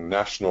connecting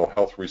national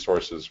health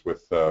resources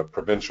with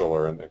provincial,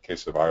 or in the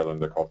case of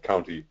Ireland, they're called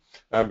county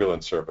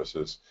ambulance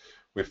services.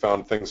 We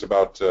found things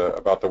about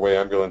the way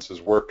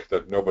ambulances work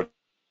that nobody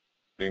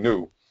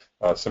knew,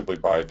 simply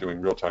by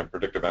doing real-time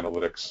predictive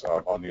analytics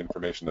on the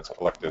information that's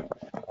collected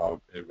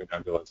in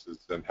ambulances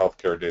and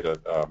healthcare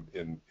data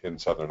in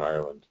Southern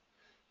Ireland.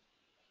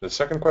 The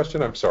second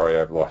question, I'm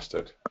sorry, I've lost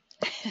it.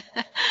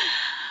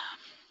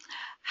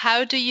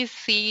 How do you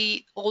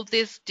see all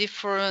these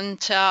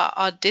different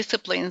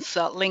disciplines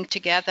linked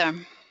together?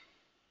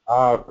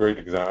 Great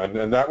example.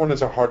 And that one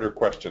is a harder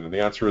question, and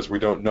the answer is we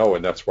don't know,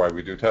 and that's why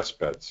we do test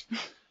beds.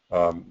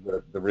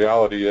 The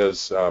reality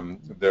is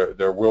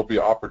there will be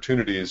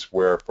opportunities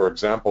where, for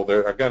example,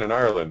 again in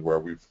Ireland, where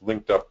we've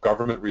linked up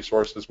government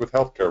resources with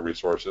healthcare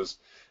resources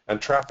and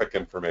traffic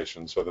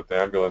information, so that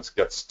the ambulance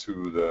gets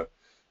to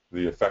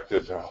the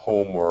affected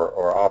home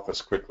or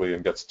office quickly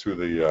and gets to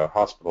the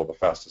hospital the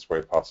fastest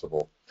way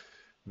possible.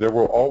 There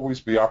will always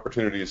be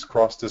opportunities,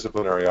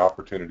 cross-disciplinary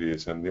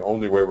opportunities, and the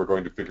only way we're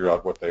going to figure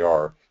out what they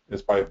are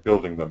is by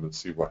building them and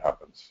see what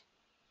happens.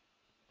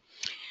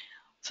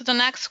 So the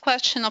next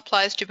question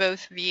applies to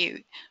both of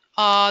you.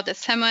 That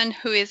someone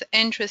who is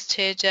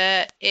interested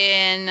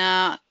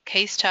in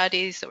case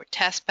studies or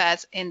test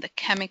beds in the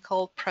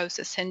chemical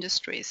process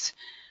industries,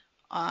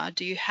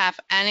 do you have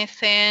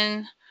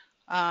anything?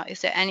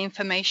 Is there any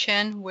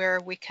information where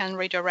we can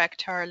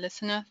redirect our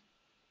listener?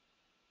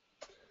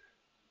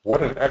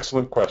 What an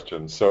excellent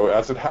question. So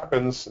as it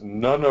happens,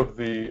 none of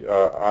the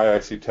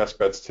IIC test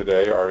beds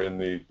today are in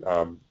the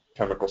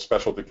chemical,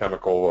 specialty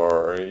chemical,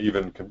 or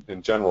even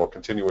in general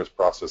continuous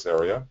process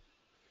area.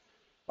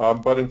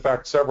 But in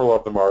fact, several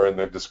of them are in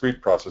the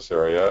discrete process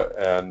area,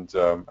 and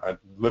I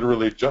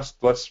literally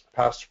just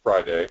past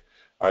Friday,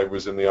 I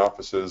was in the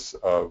offices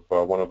of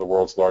one of the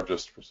world's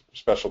largest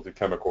specialty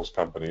chemicals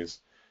companies,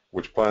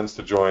 which plans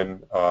to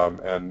join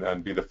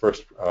and be the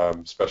first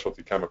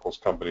specialty chemicals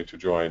company to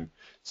join,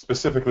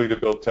 specifically to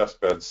build test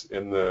beds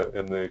in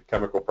the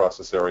chemical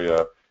process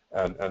area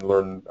and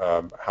learn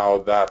how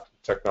that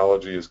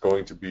technology is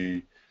going to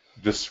be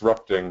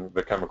disrupting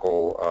the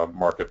chemical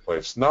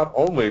marketplace, not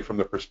only from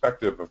the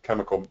perspective of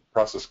chemical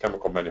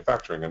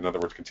manufacturing, in other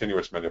words,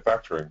 continuous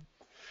manufacturing,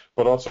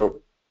 but also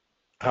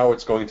how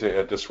it's going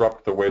to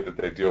disrupt the way that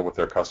they deal with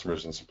their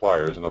customers and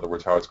suppliers. In other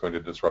words, how it's going to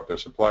disrupt their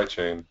supply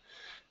chain,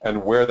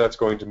 and where that's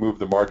going to move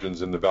the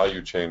margins in the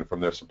value chain from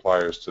their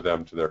suppliers to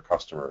them to their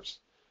customers.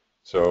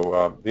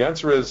 So the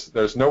answer is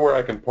there's nowhere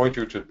I can point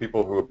you to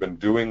people who have been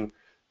doing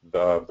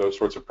those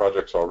sorts of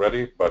projects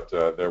already, but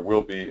there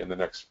will be in the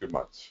next few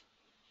months.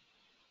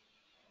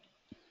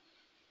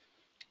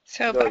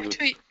 So back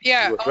to,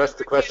 you addressed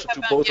the question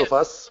to both of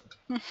us.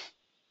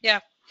 Yeah,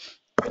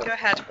 go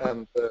ahead.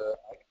 And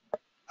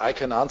I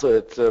can answer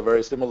it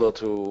very similar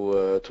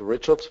to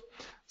Richard.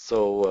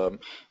 So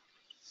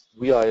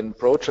we are in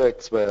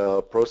projects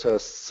where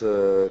process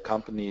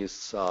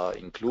companies are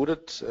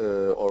included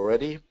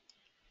already,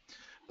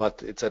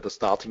 but it's at a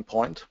starting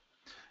point.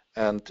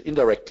 And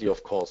indirectly,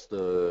 of course,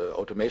 the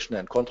automation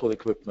and control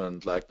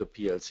equipment like the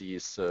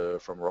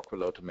PLCs from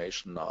Rockwell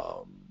Automation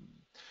are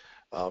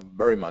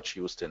very much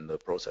used in the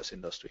process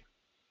industry.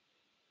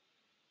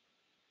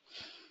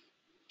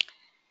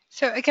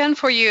 So again,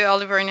 for you,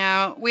 Oliver,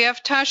 now, we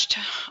have touched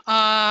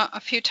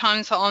a few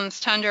times on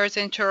standards,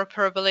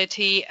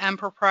 interoperability, and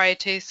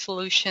proprietary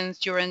solutions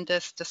during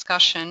this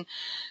discussion,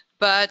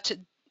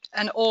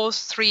 and all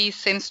three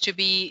seems to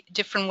be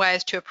different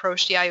ways to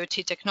approach the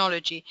IoT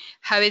technology.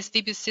 How is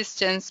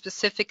WIBU-SYSTEMS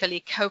specifically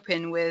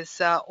coping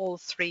with all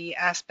three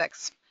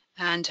aspects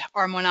and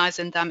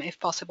harmonizing them if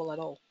possible at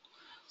all?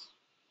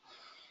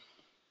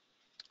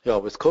 Yeah,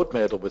 with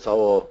CodeMate, or with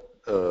our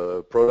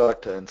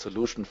product and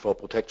solution for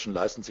protection,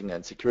 licensing,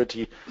 and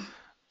security,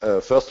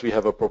 first we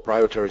have a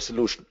proprietary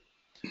solution.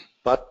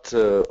 But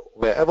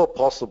wherever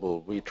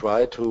possible, we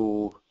try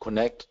to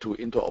connect to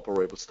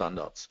interoperable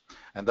standards.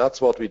 And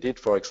that's what we did,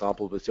 for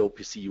example, with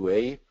OPC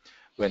UA,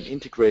 when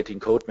integrating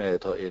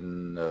CodeMate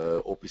in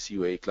OPC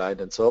UA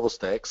client and server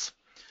stacks.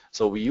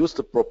 So we use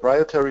the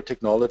proprietary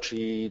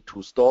technology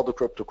to store the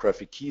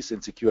cryptographic keys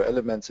in secure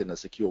elements in a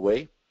secure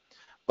way.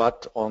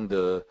 But on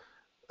the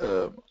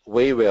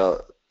way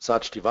where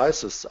such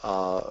devices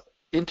are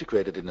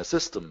integrated in a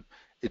system,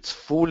 it's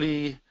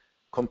fully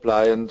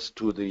compliant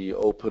to the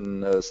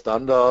open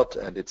standard,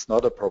 and it's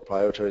not a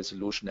proprietary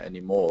solution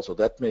anymore. So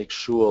that makes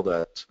sure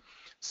that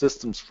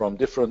systems from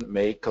different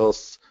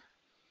makers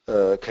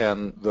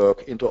can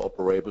work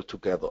interoperable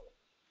together.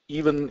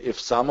 Even if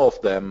some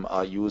of them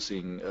are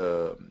using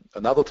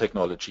another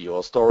technology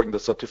or storing the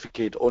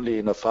certificate only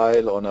in a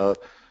file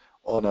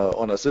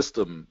on a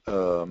system,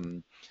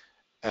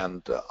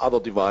 and other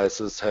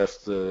devices have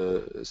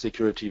the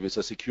security with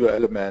a secure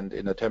element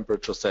in a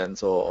temperature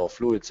sensor or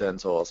fluid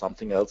sensor or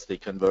something else, they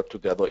can work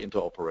together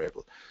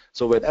interoperable.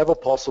 So whenever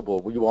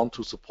possible, we want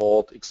to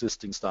support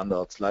existing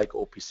standards like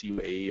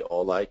OPC-UA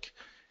or like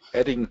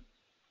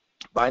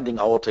binding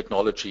our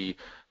technology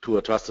to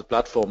a trusted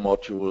platform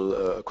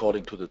module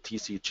according to the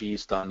TCG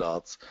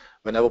standards.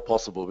 Whenever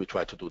possible, we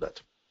try to do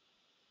that.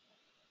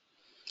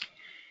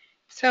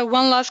 So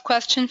one last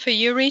question for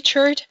you,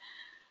 Richard.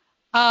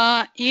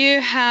 You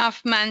have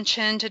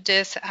mentioned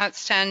this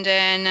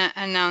outstanding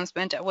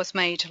announcement that was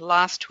made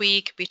last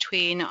week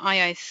between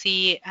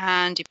IIC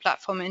and the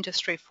Platform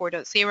Industry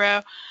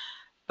 4.0.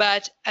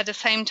 But at the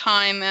same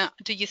time,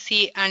 do you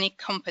see any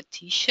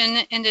competition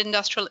in the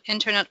industrial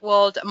internet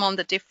world among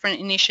the different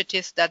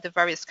initiatives that the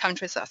various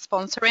countries are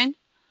sponsoring?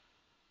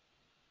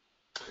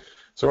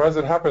 So as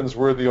it happens,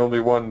 we're the only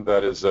one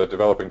that is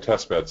developing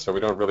testbeds, so we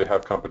don't really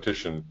have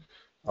competition.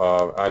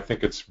 I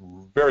think it's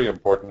very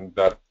important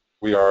that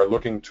we are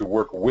looking to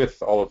work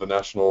with all of the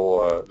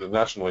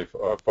nationally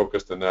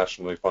focused and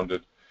nationally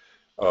funded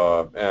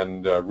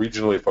and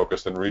regionally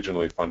focused and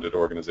regionally funded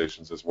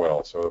organizations as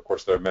well. So of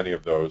course there are many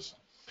of those.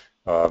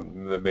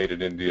 The Made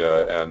in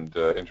India and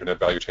Internet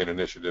Value Chain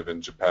Initiative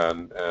in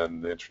Japan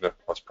and the Internet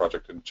Plus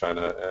project in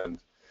China and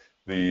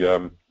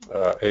the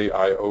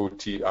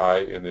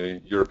AIoTI in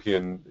the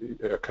European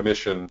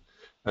Commission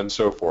and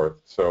so forth.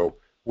 So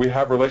we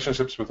have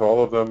relationships with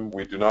all of them.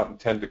 We do not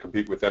intend to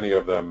compete with any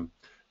of them.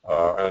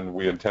 And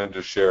we intend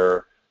to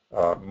share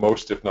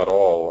most, if not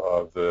all,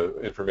 of the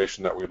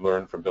information that we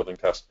learn from building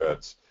test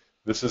beds.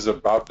 This is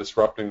about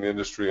disrupting the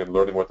industry and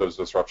learning what those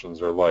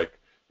disruptions are like.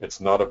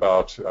 It's not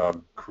about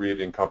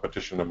creating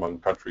competition among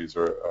countries,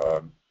 or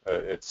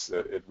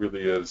it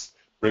really is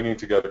bringing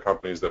together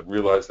companies that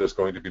realize there's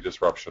going to be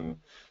disruption,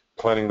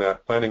 planning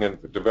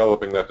and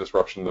developing that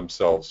disruption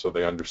themselves so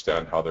they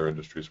understand how their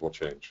industries will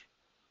change.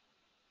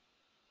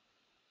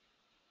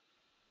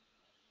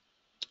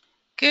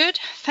 Good.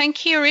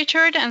 Thank you,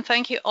 Richard, and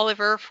thank you,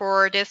 Oliver,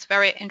 for this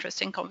very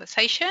interesting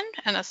conversation,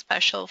 and a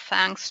special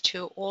thanks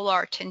to all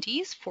our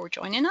attendees for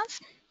joining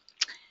us.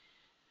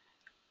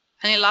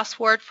 Any last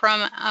word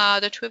from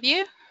the two of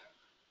you?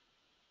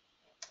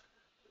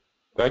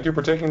 Thank you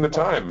for taking the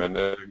time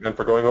and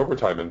for going over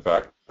time, in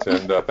fact,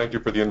 and thank you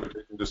for the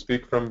invitation to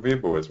speak from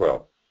WIBU as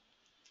well.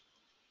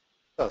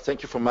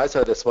 Thank you from my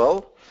side as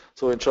well.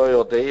 So enjoy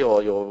your day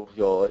or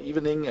your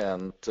evening,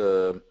 and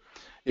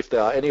if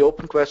there are any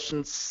open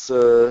questions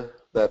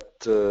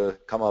that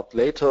come up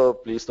later,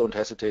 please don't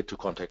hesitate to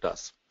contact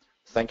us.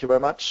 Thank you very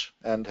much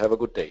and have a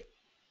good day.